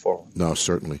Billy McFarland. No,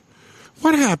 certainly.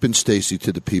 What happened, Stacey,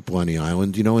 to the people on the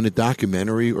island? You know, in a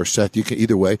documentary, or Seth, you can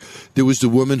either way. There was the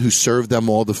woman who served them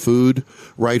all the food,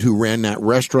 right? Who ran that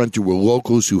restaurant. There were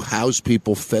locals who housed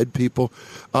people, fed people.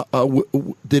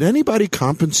 Did anybody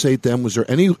compensate them? Was there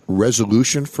any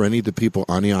resolution for any of the people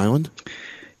on the island?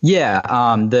 Yeah,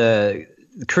 the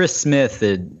Chris Smith,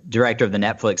 the director of the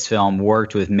Netflix film,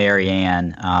 worked with Mary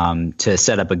Ann to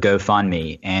set up a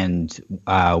GoFundMe, and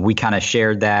we kind of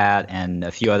shared that, and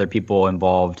a few other people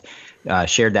involved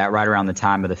shared that right around the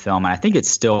time of the film. And I think it's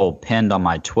still pinned on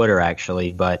my Twitter,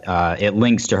 actually, but it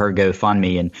links to her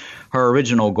GoFundMe. And her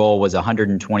original goal was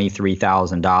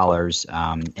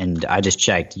 $123,000. And I just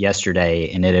checked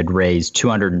yesterday, and it had raised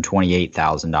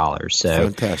 $228,000. So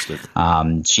fantastic.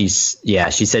 She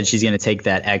said she's going to take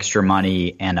that extra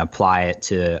money and apply it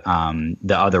to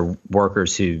the other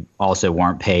workers who also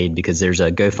weren't paid, because there's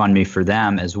a GoFundMe for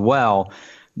them as well,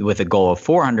 with a goal of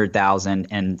 $400,000.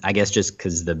 And I guess just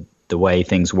because the way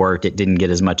things worked, it didn't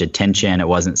get as much attention. It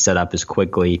wasn't set up as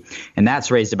quickly, and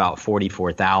that's raised about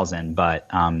 $44,000. But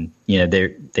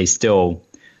they still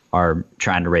are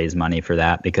trying to raise money for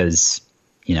that, because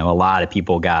a lot of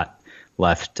people got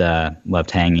left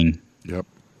hanging. Yep.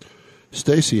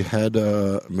 Stacey, had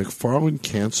McFarland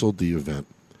canceled the event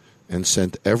and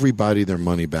sent everybody their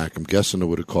money back, I'm guessing it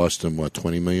would have cost him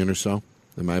 $20 million or so.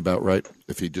 Am I about right?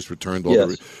 If he just returned all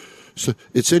the. So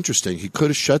it's interesting. He could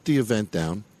have shut the event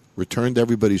down, returned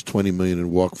everybody's $20 million,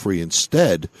 and walked free.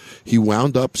 Instead, he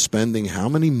wound up spending how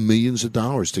many millions of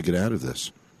dollars to get out of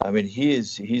this? I mean,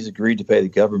 he's agreed to pay the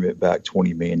government back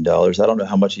 $20 million. I don't know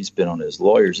how much he spent on his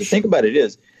lawyers. The thing about it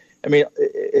is, I mean,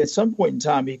 at some point in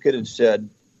time, he could have said,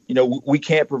 we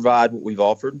can't provide what we've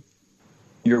offered.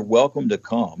 You're welcome to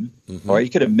come. Mm-hmm. Or he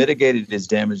could have mitigated his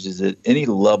damages at any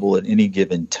level at any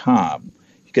given time.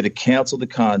 He could have canceled the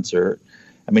concert.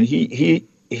 I mean,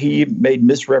 he made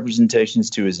misrepresentations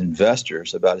to his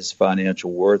investors about his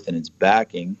financial worth and his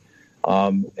backing,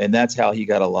 and that's how he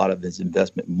got a lot of his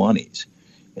investment monies.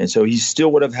 And so he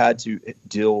still would have had to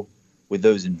deal with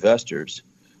those investors,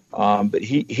 but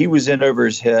he was in over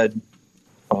his head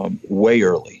way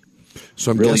early.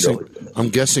 So I'm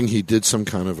guessing he did some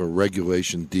kind of a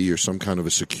Regulation D or some kind of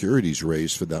a securities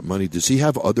raise for that money. Does he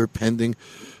have other pending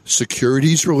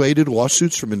securities-related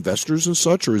lawsuits from investors and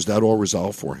such, or is that all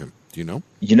resolved for him? Do you know?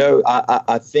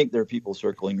 I think there are people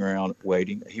circling around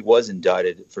waiting. He was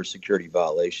indicted for security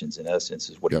violations, in essence,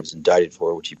 is what he was indicted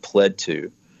for, which he pled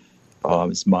to.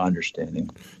 It's my understanding.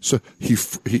 So he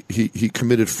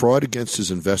committed fraud against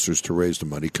his investors to raise the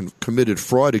money, committed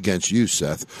fraud against you,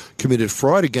 Seth, committed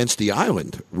fraud against the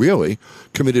island, really,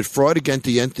 committed fraud against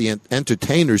the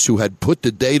entertainers who had put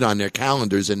the date on their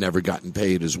calendars and never gotten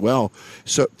paid as well.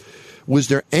 So was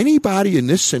there anybody in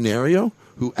this scenario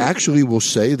who actually will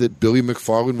say that Billy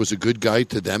McFarland was a good guy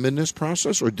to them in this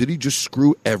process, or did he just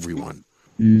screw everyone?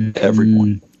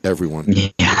 Everyone.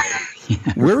 Yeah.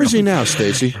 Where is he now,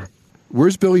 Stacey?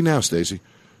 Where's Billy now, Stacey?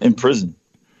 In prison.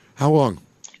 How long?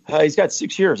 He's got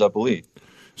 6 years, I believe.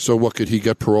 So what, could he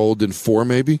get paroled in 4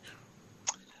 maybe?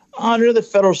 Under the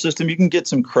federal system, you can get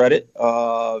some credit.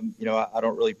 I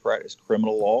don't really practice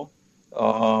criminal law.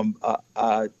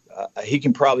 He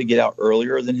can probably get out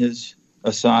earlier than his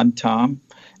assigned time.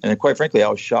 And quite frankly, I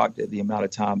was shocked at the amount of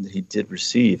time that he did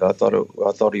receive. I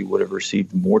thought he would have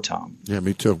received more time. Yeah,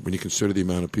 me too, when you consider the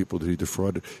amount of people that he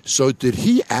defrauded. So did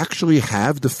he actually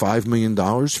have the $5 million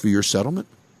for your settlement?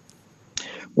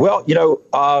 Well,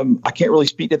 I can't really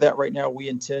speak to that right now.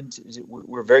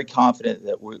 We're very confident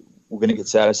that we're going to get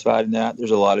satisfied in that. There's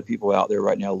a lot of people out there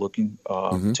right now looking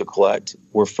to collect.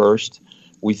 We're first.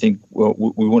 We think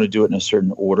we want to do it in a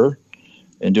certain order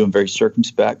and do them very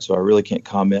circumspect. So I really can't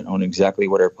comment on exactly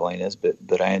what our plan is,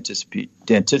 but I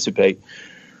anticipate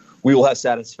we will have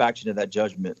satisfaction of that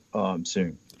judgment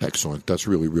soon. Excellent. That's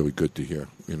really, really good to hear.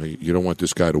 You don't want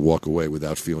this guy to walk away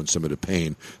without feeling some of the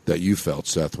pain that you felt,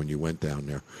 Seth, when you went down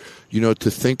there. To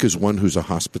think as one who's a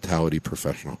hospitality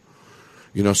professional.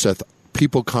 Seth,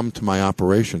 people come to my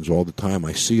operations all the time.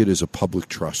 I see it as a public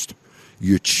trust.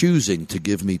 You're choosing to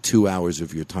give me 2 hours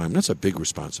of your time. That's a big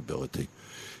responsibility.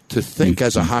 To think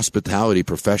as a hospitality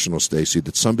professional, Stacey,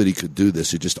 that somebody could do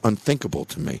this is just unthinkable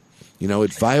to me.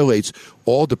 It violates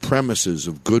all the premises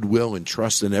of goodwill and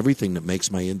trust and everything that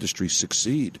makes my industry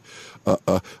succeed.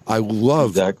 I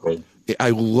love, Seth,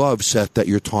 that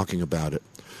you're talking about it.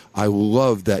 I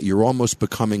love that you're almost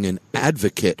becoming an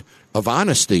advocate of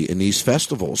honesty in these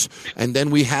festivals. And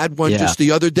then we had one just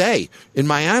the other day in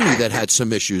Miami that had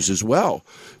some issues as well.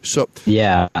 So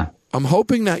I'm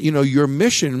hoping that, your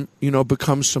mission,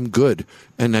 becomes some good,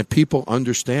 and that people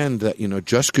understand that,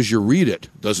 just because you read it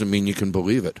doesn't mean you can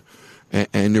believe it.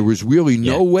 And there was really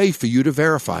no way for you to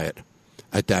verify it.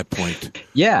 at that point?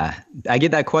 Yeah, I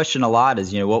get that question a lot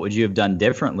is, what would you have done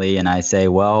differently? And I say,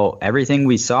 well, everything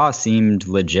we saw seemed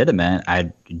legitimate.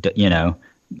 I,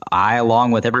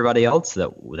 along with everybody else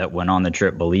that went on the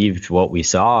trip, believed what we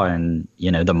saw. And,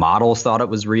 the models thought it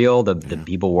was real. The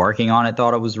people working on it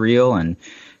thought it was real. And,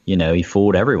 he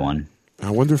fooled everyone. I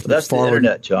wonder if that's the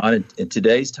internet, John. In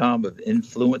today's time of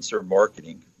influencer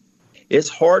marketing, it's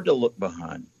hard to look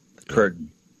behind the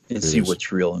curtain and see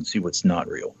what's real and see what's not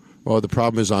real. Well, the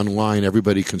problem is online,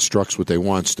 everybody constructs what they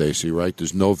want, Stacy, right?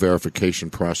 There's no verification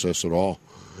process at all.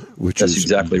 That's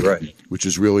exactly right. Which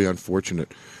is really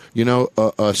unfortunate.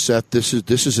 Seth, this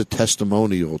is a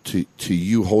testimonial to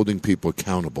you holding people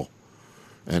accountable.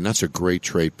 And that's a great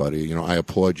trait, buddy. I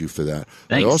applaud you for that.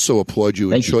 Thanks. I also applaud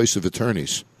you in choice of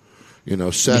attorneys.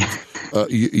 Seth,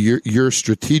 you're a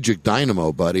strategic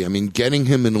dynamo, buddy. I mean, getting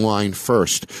him in line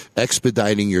first,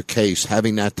 expediting your case,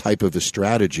 having that type of a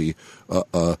strategy,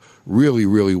 really,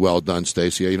 really well done,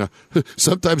 Stacey.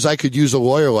 Sometimes I could use a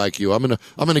lawyer like you. I'm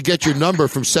gonna get your number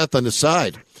from Seth on the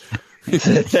side.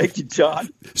 Thank you, John.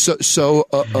 So,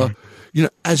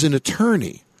 as an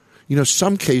attorney,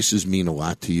 some cases mean a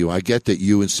lot to you. I get that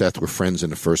you and Seth were friends in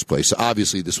the first place.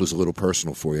 Obviously, this was a little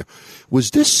personal for you.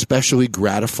 Was this especially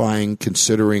gratifying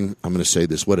considering, I'm going to say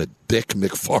this, what a dick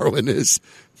McFarland is?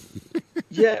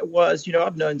 Yeah, it was.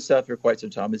 I've known Seth for quite some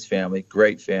time. His family,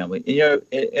 great family.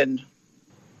 And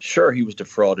sure, he was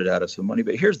defrauded out of some money,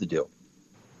 but here's the deal.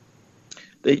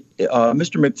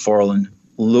 Mr. McFarland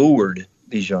lured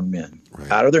these young men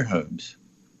out of their homes,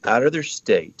 out of their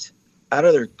state, out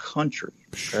of their country,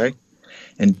 okay,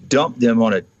 and dumped them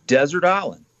on a desert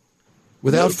island.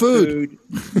 Without food,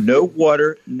 no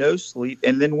water, no sleep.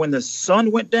 And then when the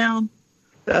sun went down,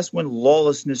 that's when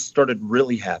lawlessness started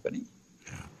really happening.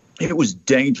 It was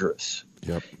dangerous.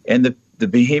 Yep. And the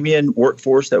Bahamian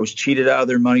workforce that was cheated out of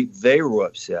their money, they were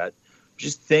upset.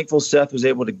 Just thankful Seth was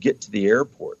able to get to the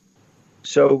airport.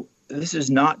 So this is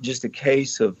not just a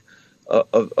case of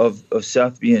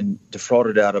Seth being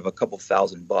defrauded out of a couple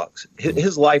 $1,000.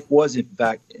 His life was, in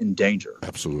fact, in danger.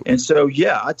 Absolutely. And so,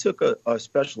 I took a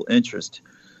special interest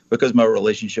because of my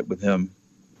relationship with him.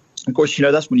 Of course,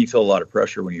 that's when you feel a lot of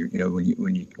pressure when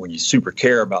you super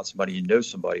care about somebody,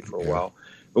 somebody for a while.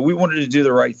 But we wanted to do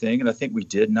the right thing, and I think we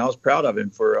did. And I was proud of him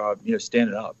for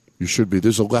standing up. You should be.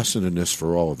 There's a lesson in this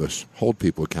for all of us. Hold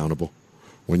people accountable.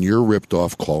 When you're ripped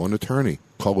off, call an attorney.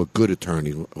 Call a good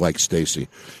attorney like Stacy.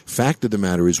 Fact of the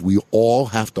matter is we all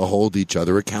have to hold each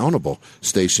other accountable.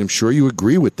 Stacy, I'm sure you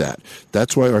agree with that.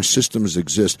 That's why our systems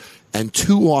exist. And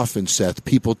too often, Seth,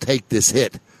 people take this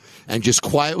hit and just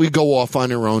quietly go off on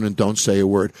their own and don't say a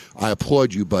word. I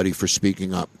applaud you, buddy, for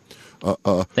speaking up.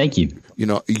 Thank you.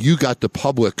 You got the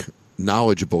public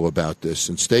knowledgeable about this.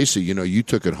 And Stacy, you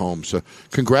took it home. So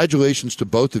congratulations to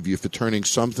both of you for turning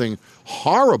something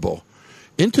horrible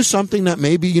into something that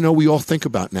maybe, we all think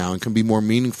about now and can be more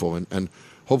meaningful. And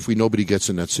hopefully nobody gets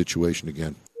in that situation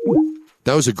again.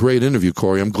 That was a great interview,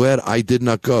 Corey. I'm glad I did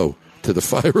not go to the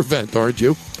fire event, aren't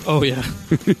you? Oh, yeah.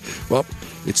 Well,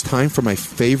 it's time for my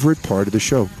favorite part of the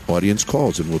show, audience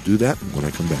calls, and we'll do that when I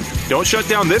come back. Don't shut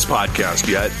down this podcast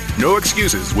yet. No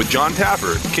Excuses with John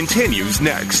Taffer continues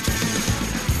next.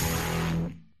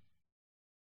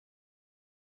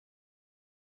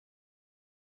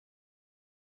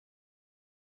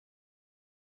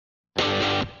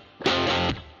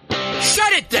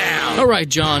 Shut it down! All right,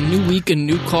 John, new week and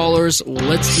new callers.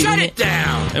 Let's get Shut in it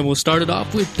down! And we'll start it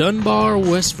off with Dunbar,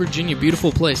 West Virginia.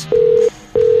 Beautiful place.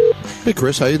 Hey,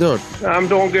 Chris, how you doing? I'm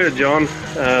doing good, John.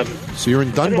 So you're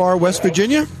in Dunbar, West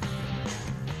Virginia?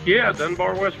 Yeah,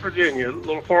 Dunbar, West Virginia, a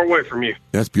little far away from you.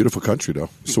 That's beautiful country, though.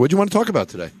 So what do you want to talk about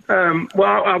today?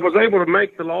 Well, I was able to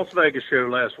make the Las Vegas show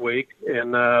last week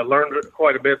and learned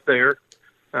quite a bit there.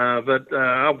 But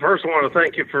I first want to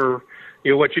thank you for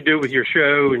what you do with your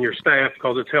show and your staff,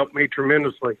 because it's helped me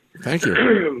tremendously. Thank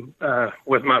you.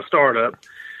 With my startup.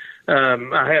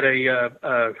 I had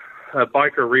a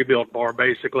biker rebuild bar,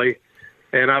 basically,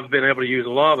 and I've been able to use a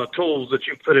lot of the tools that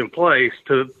you put in place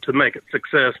to make it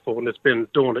successful, and it's been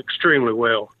doing extremely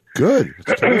well. Good.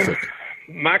 That's terrific.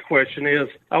 My question is,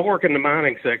 I work in the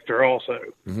mining sector also.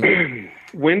 Mm-hmm.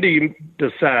 When do you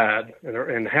decide,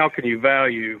 and how can you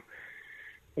value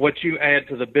what you add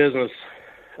to the business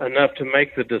enough to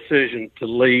make the decision to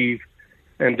leave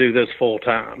and do this full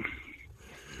time?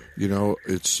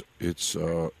 It's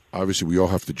obviously we all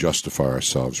have to justify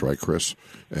ourselves, right, Chris?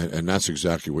 And that's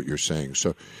exactly what you're saying.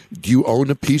 So do you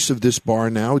own a piece of this bar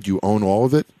now? Do you own all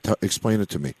of it? Explain it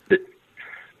to me.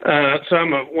 So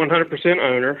I'm a 100%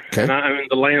 owner, okay, and I own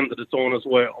the land that it's on as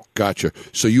well. Gotcha.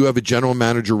 So you have a general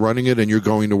manager running it, and you're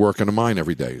going to work in a mine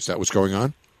every day. Is that what's going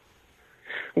on?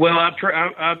 Well,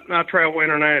 I travel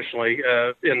internationally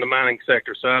in the mining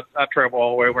sector, so I travel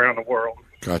all the way around the world.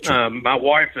 Gotcha. My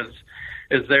wife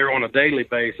is there on a daily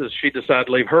basis. She decided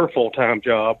to leave her full-time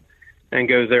job and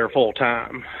go there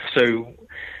full-time. So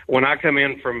when I come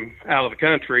in from out of the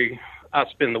country, I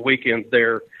spend the weekends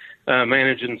there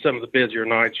managing some of the busier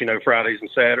nights, Fridays and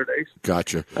Saturdays.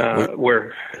 Gotcha.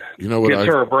 Where gets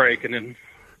her a break. And then,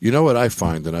 you know what I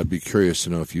find, and I'd be curious to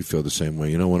know if you feel the same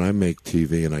way. When I make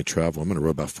TV and I travel, I'm on the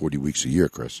road about 40 weeks a year,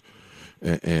 Chris.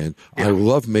 And I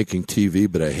love making TV,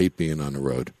 but I hate being on the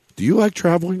road. Do you like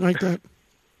traveling like that?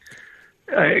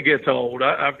 It gets old.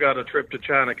 I've got a trip to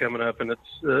China coming up, and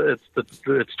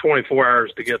it's 24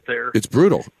 hours to get there. It's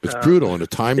brutal. It's brutal, and the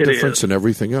time difference is. And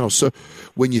everything else. So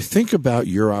when you think about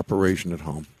your operation at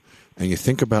home and you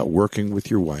think about working with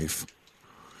your wife,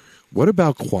 what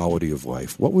about quality of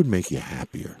life? What would make you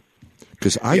happier?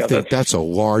 Because I think that's a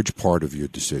large part of your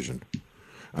decision.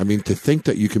 I mean, to think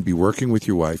that you can be working with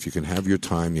your wife, you can have your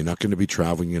time, you're not going to be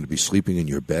traveling, you're going to be sleeping in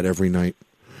your bed every night.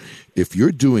 If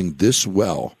you're doing this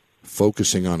well,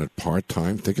 focusing on it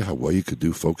part-time, think of how well you could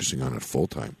do focusing on it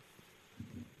full-time.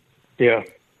 Yeah.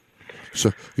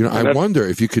 So, I wonder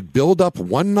if you could build up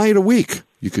one night a week,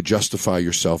 you could justify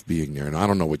yourself being there. And I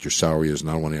don't know what your salary is, and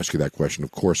I don't want to ask you that question,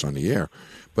 of course, on the air.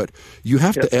 But you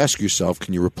have to ask yourself,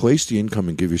 can you replace the income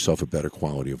and give yourself a better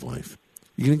quality of life?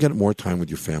 You're going to get more time with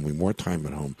your family, more time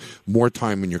at home, more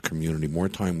time in your community, more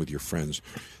time with your friends.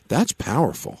 That's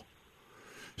powerful.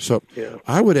 So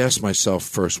I would ask myself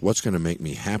first, what's going to make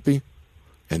me happy?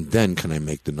 And then can I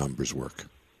make the numbers work?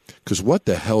 Because what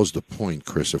the hell's the point,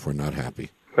 Chris, if we're not happy?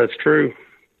 That's true.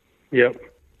 Yep.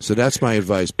 So that's my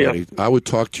advice, buddy. Yep. I would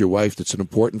talk to your wife. That's an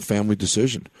important family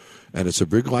decision. And it's a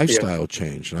big lifestyle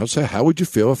change. And I would say, how would you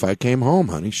feel if I came home,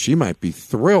 honey? She might be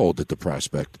thrilled at the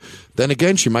prospect. Then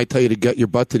again, she might tell you to get your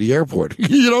butt to the airport.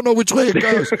 You don't know which way it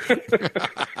goes.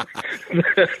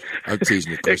 I'm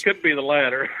teasing you, Chris. It could be the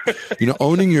latter.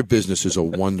 Owning your business is a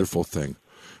wonderful thing.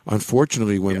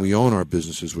 Unfortunately, when we own our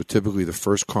businesses, we're typically the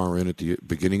first car in at the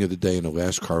beginning of the day and the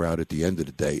last car out at the end of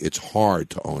the day. It's hard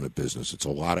to own a business. It's a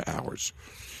lot of hours.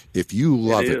 If you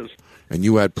love it and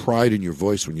you had pride in your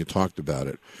voice when you talked about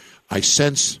it, I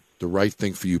sense the right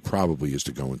thing for you probably is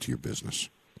to go into your business,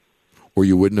 or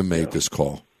you wouldn't have made this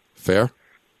call. Fair?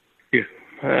 Yeah,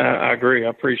 I agree. I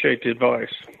appreciate the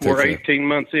advice. We're 18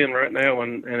 months in right now,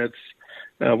 and it's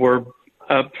we're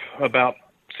up about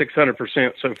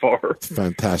 600% so far.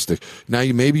 Fantastic. Now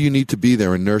maybe you need to be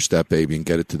there and nurse that baby and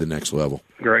get it to the next level.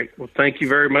 Great. Well, thank you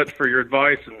very much for your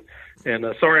advice, and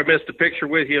sorry I missed a picture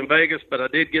with you in Vegas, but I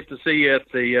did get to see you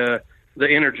at the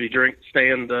energy drink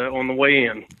stand on the way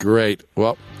in. Great.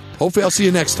 Well, hopefully I'll see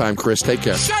you next time, Chris. Take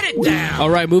care. Shut it down. All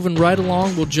right, moving right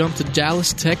along, we'll jump to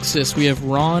Dallas, Texas. We have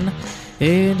Ron,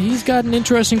 and he's got an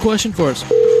interesting question for us.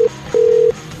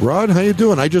 Ron, how you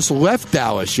doing? I just left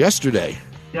Dallas yesterday.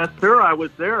 Yes, sir. I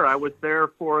was there. I was there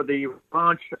for the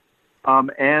launch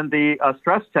and the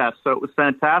stress test, so it was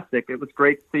fantastic. It was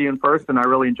great to see you in person. I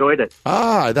really enjoyed it.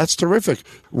 Ah, that's terrific.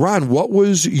 Ron, what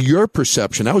was your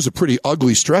perception? That was a pretty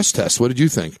ugly stress test. What did you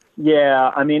think?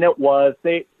 Yeah, I mean, it was.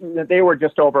 They were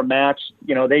just overmatched.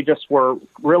 They just were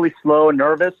really slow and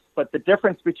nervous. But the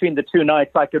difference between the two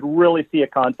nights, I could really see a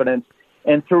confidence.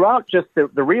 And throughout just the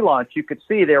relaunch, you could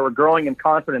see they were growing in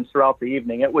confidence throughout the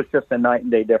evening. It was just a night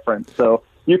and day difference. So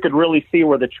you could really see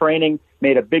where the training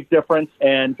made a big difference,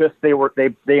 and just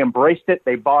they embraced it,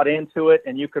 they bought into it,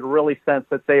 and you could really sense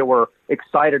that they were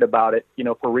excited about it,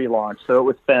 for relaunch. So it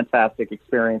was a fantastic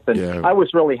experience, and I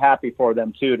was really happy for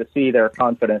them too to see their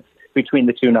confidence between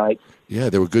the two nights. Yeah,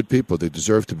 they were good people. They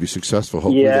deserve to be successful.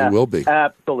 Hopefully they will be.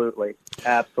 Absolutely.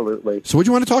 So what do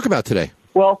you want to talk about today?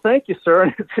 Well, thank you,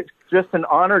 sir. It's just an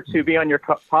honor to be on your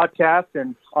podcast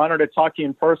and honor to talk to you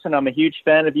in person. I'm a huge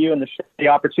fan of you and the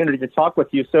opportunity to talk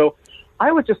with you. So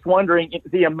I was just wondering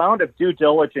the amount of due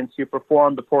diligence you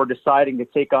performed before deciding to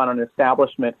take on an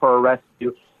establishment for a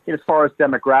rescue, as far as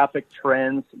demographic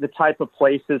trends, the type of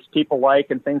places people like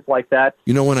and things like that.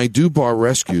 When I do bar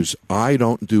rescues, I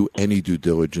don't do any due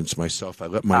diligence myself. I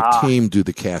let my team do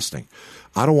the casting.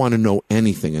 I don't want to know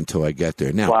anything until I get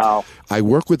there. Now, I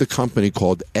work with a company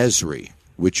called Esri,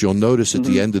 which you'll notice at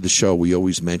the end of the show, we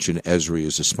always mention Esri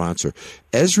as a sponsor.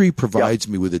 Esri provides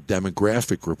me with a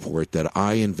demographic report that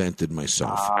I invented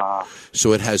myself.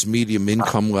 So it has medium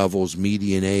income levels,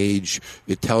 median age.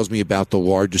 It tells me about the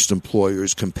largest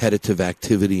employers, competitive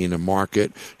activity in a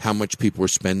market, how much people are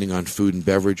spending on food and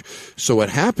beverage. So what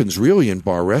happens really in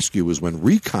bar rescue is when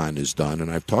recon is done,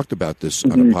 and I've talked about this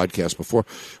on a podcast before,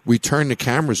 we turn the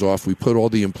cameras off, we put all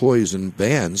the employees in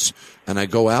vans, and I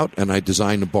go out and I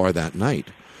design the bar that night.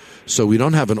 So we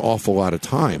don't have an awful lot of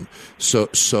time.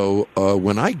 So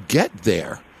when I get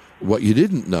there, what you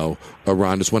didn't know,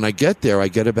 Ron, is when I get there, I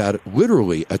get about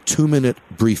literally a 2-minute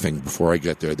briefing before I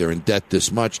get there. They're in debt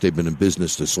this much. They've been in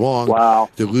business this long. Wow.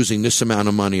 They're losing this amount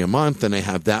of money a month, and they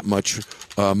have that much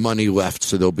money left.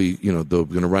 So they're going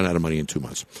to run out of money in 2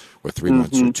 months or 3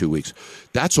 months or 2 weeks.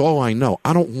 That's all I know.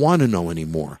 I don't want to know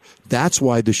anymore. That's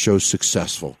why the show's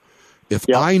successful. If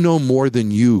I know more than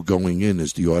you going in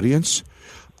as the audience,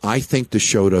 I think the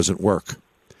show doesn't work.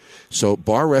 So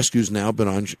Bar Rescue's now been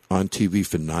on TV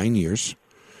for 9 years,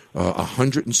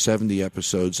 170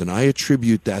 episodes, and I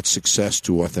attribute that success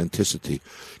to authenticity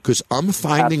because I'm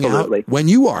finding out when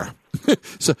you are.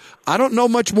 So I don't know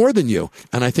much more than you,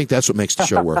 and I think that's what makes the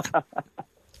show work.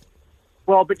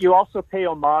 Well, but you also pay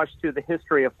homage to the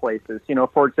history of places.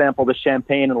 For example, the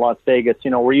Champagne in Las Vegas,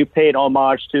 where you paid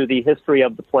homage to the history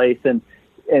of the place, and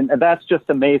that's just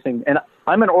amazing. And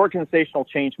I'm an organizational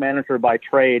change manager by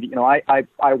trade.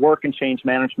 I work in change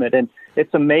management, and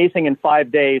it's amazing in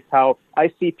 5 days how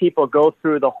I see people go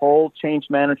through the whole change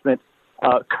management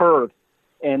curve,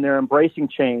 and they're embracing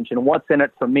change and what's in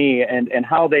it for me, and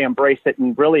how they embrace it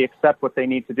and really accept what they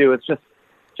need to do. It's just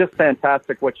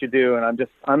fantastic what you do, and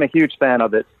I'm a huge fan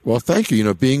of it. Well, thank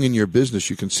you. Being in your business,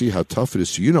 you can see how tough it is.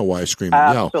 So you know why I scream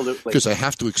and yell. Absolutely. Because I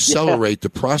have to accelerate the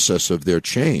process of their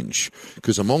change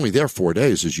because I'm only there 4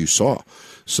 days, as you saw.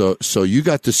 So you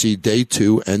got to see day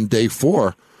 2 and day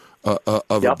 4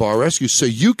 of a bar rescue. So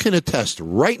you can attest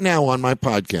right now on my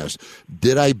podcast,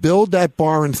 did I build that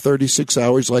bar in 36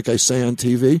 hours like I say on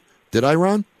TV? Did I,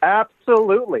 Ron?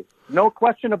 Absolutely. No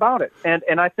question about it.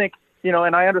 And I think,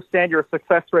 and I understand your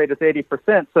success rate is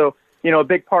 80%. So, a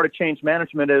big part of change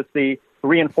management is the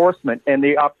reinforcement and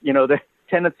the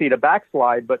tendency to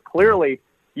backslide. But clearly,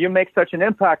 you make such an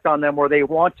impact on them where they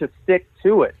want to stick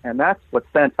to it, and that's what's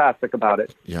fantastic about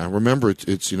it. Yeah, remember,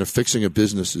 it's fixing a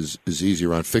business is easy.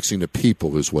 Around fixing the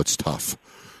people is what's tough.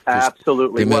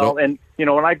 Absolutely. Well, and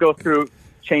when I go through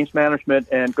change management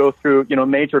and go through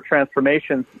major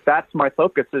transformations, that's my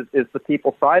focus is the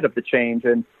people side of the change,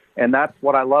 and that's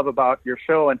what I love about your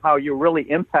show and how you really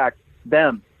impact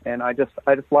them. And I just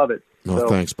love it. No, so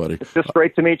thanks, buddy. It's just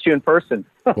great to meet you in person.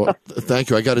 Well, thank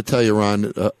you. I got to tell you,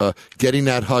 Ron, getting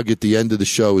that hug at the end of the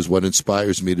show is what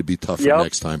inspires me to be tougher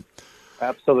next time.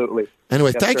 Absolutely.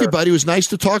 Anyway, thank you, buddy. It was nice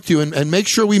to talk to you, and make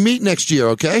sure we meet next year,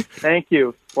 okay? Thank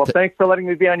you. Well, thanks for letting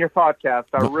me be on your podcast.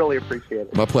 I really appreciate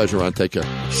it. My pleasure, Ron. Take care.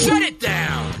 Shut it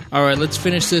down! All right, let's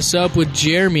finish this up with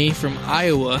Jeremy from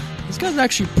Iowa. He's got an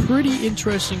actually pretty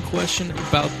interesting question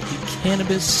about the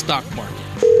cannabis stock market.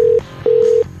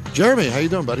 Jeremy, how you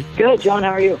doing, buddy? Good, John.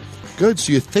 How are you? Good.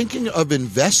 So you're thinking of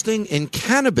investing in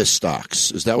cannabis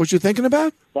stocks. Is that what you're thinking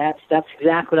about? That's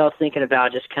exactly what I was thinking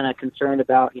about. Just kind of concerned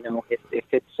about, if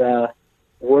it's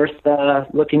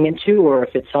worth looking into or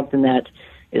if it's something that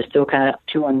is still kind of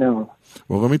too unknown.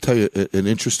 Well, let me tell you an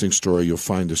interesting story you'll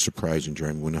find is surprising,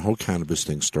 Jeremy. When the whole cannabis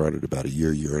thing started about a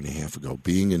year and a half ago,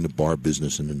 being in the bar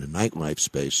business and in the nightlife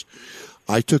space,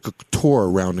 I took a tour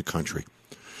around the country.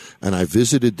 And I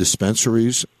visited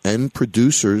dispensaries and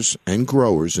producers and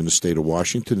growers in the state of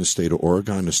Washington, the state of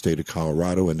Oregon, the state of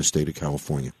Colorado, and the state of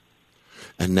California.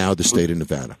 And now the state of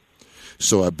Nevada.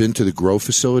 So I've been to the grow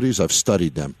facilities. I've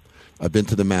studied them. I've been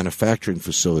to the manufacturing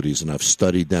facilities, and I've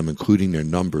studied them, including their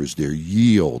numbers, their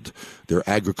yield, their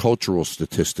agricultural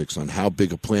statistics on how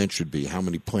big a plant should be, how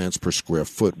many plants per square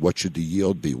foot, what should the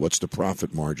yield be, what's the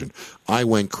profit margin. I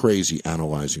went crazy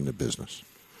analyzing the business.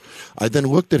 I then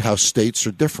looked at how states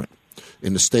are different.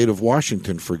 In the state of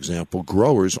Washington, for example,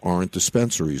 growers aren't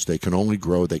dispensaries. They can only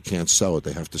grow, they can't sell it.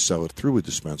 They have to sell it through a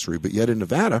dispensary. But yet in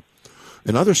Nevada,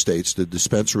 in other states, the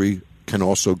dispensary can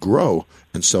also grow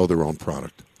and sell their own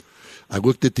product. I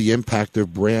looked at the impact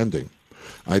of branding.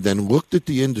 I then looked at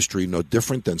the industry, no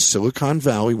different than Silicon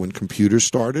Valley when computers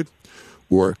started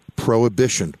or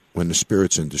prohibition when the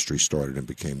spirits industry started and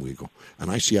became legal.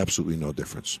 And I see absolutely no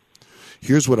difference.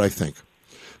 Here's what I think.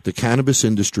 The cannabis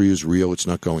industry is real. It's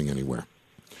not going anywhere.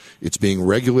 It's being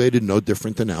regulated no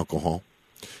different than alcohol.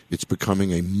 It's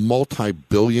becoming a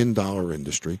multi-billion-dollar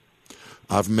industry.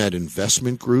 I've met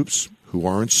investment groups who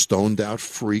aren't stoned-out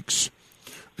freaks.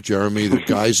 Jeremy, they're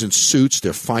guys in suits.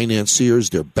 They're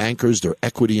financiers. They're bankers. They're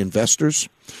equity investors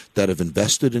that have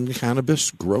invested in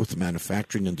cannabis, growth,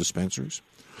 manufacturing, and dispensaries.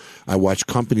 I watch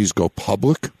companies go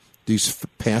public these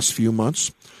past few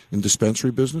months in dispensary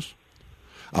business.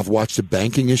 I've watched the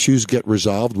banking issues get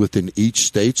resolved within each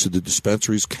state so the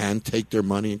dispensaries can take their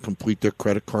money and complete their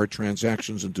credit card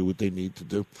transactions and do what they need to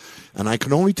do. And I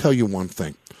can only tell you one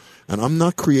thing. And I'm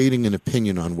not creating an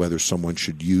opinion on whether someone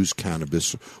should use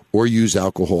cannabis or use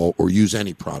alcohol or use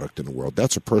any product in the world.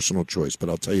 That's a personal choice. But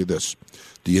I'll tell you this.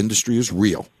 The industry is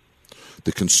real.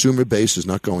 The consumer base is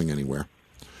not going anywhere.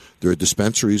 There are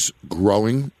dispensaries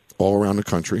growing all around the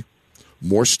country.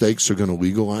 More states are going to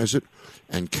legalize it.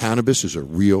 And cannabis is a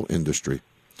real industry.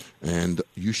 And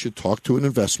you should talk to an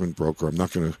investment broker. I'm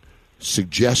not going to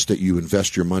suggest that you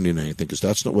invest your money in anything because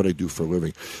that's not what I do for a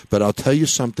living. But I'll tell you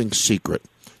something secret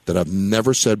that I've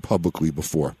never said publicly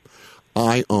before.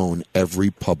 I own every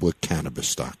public cannabis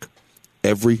stock,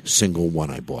 every single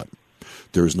one I bought.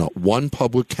 There is not one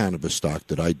public cannabis stock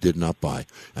that I did not buy.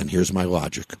 And here's my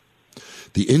logic.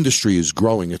 The industry is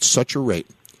growing at such a rate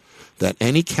that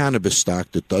any cannabis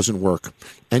stock that doesn't work,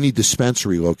 any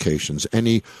dispensary locations,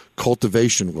 any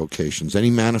cultivation locations,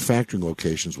 any manufacturing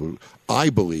locations will, I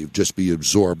believe, just be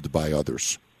absorbed by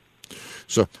others.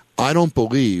 So I don't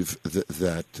believe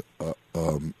that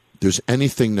there's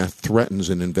anything that threatens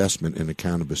an investment in the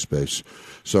cannabis space.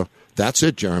 So that's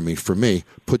it, Jeremy. For me,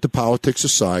 put the politics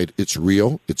aside. It's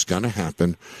real. It's going to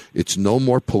happen. It's no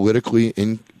more politically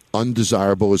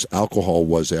undesirable as alcohol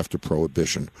was after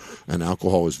Prohibition. And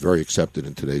alcohol is very accepted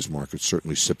in today's market.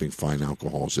 Certainly sipping fine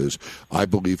alcohols is. I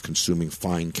believe consuming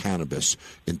fine cannabis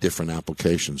in different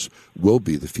applications will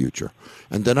be the future.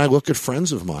 And then I look at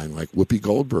friends of mine like Whoopi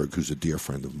Goldberg, who's a dear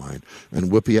friend of mine. And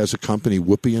Whoopi has a company,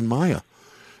 Whoopi and Maya.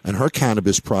 And her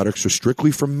cannabis products are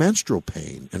strictly for menstrual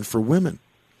pain and for women.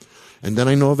 And then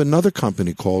I know of another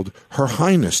company called Her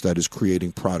Highness that is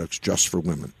creating products just for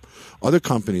women. Other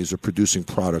companies are producing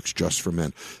products just for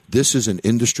men. This is an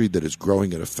industry that is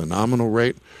growing at a phenomenal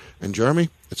rate. And, Jeremy,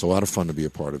 it's a lot of fun to be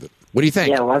a part of it. What do you think?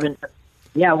 Yeah, well, I've been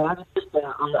just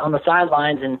on the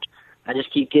sidelines, and I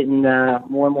just keep getting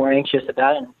more and more anxious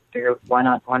about it and figure why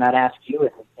not ask you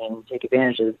and take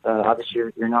advantage of,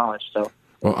 obviously, your knowledge. So.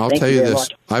 Well, I'll tell you this.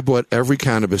 I bought every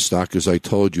cannabis stock, as I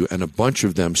told you, and a bunch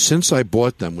of them, since I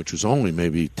bought them, which was only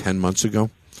maybe 10 months ago,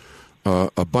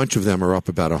 a bunch of them are up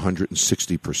about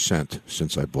 160%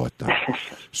 since I bought them.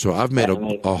 So I've made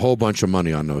a whole bunch of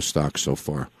money on those stocks so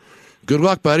far. Good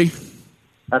luck, buddy.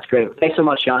 That's great. Thanks so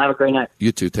much, Sean. Have a great night.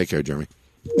 You too. Take care, Jeremy.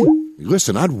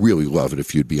 Listen, I'd really love it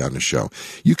if you'd be on the show.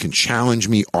 You can challenge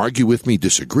me, argue with me,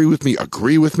 disagree with me,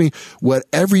 agree with me,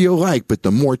 whatever you like, but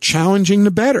the more challenging,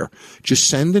 the better. Just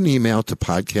send an email to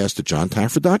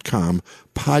podcast@johntaffer.com,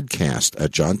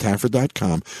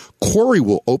 podcast@johntaffer.com. Corey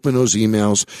will open those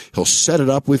emails. He'll set it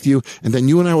up with you, and then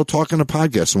you and I will talk on a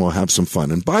podcast, and we'll have some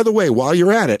fun. And by the way, while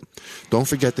you're at it, don't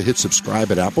forget to hit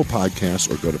subscribe at Apple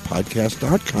Podcasts or go to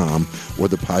podcast.com or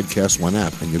the Podcast One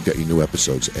app, and you'll get your new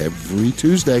episodes every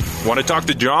Tuesday. Want to talk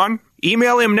to John?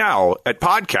 Email him now at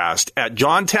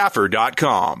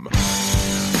podcast@johntaffer.com.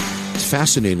 It's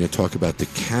fascinating to talk about the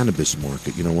cannabis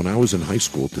market. You know, when I was in high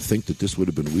school, to think that this would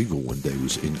have been legal one day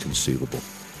was inconceivable.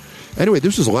 Anyway,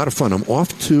 this was a lot of fun. I'm off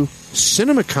to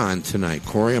CinemaCon tonight,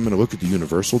 Corey. I'm going to look at the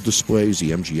Universal displays,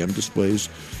 the MGM displays,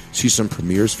 see some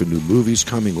premieres for new movies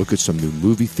coming, look at some new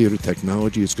movie theater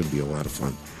technology. It's going to be a lot of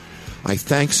fun. I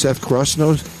thank Seth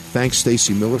Crossnose. Thanks,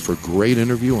 Stacey Miller, for a great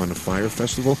interview on the Fire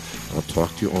Festival. I'll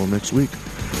talk to you all next week.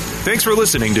 Thanks for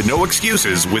listening to No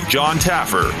Excuses with John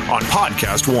Taffer on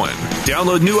Podcast One.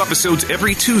 Download new episodes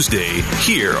every Tuesday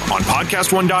here on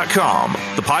PodcastOne.com,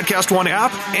 the Podcast One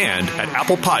app, and at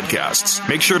Apple Podcasts.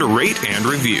 Make sure to rate and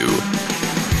review.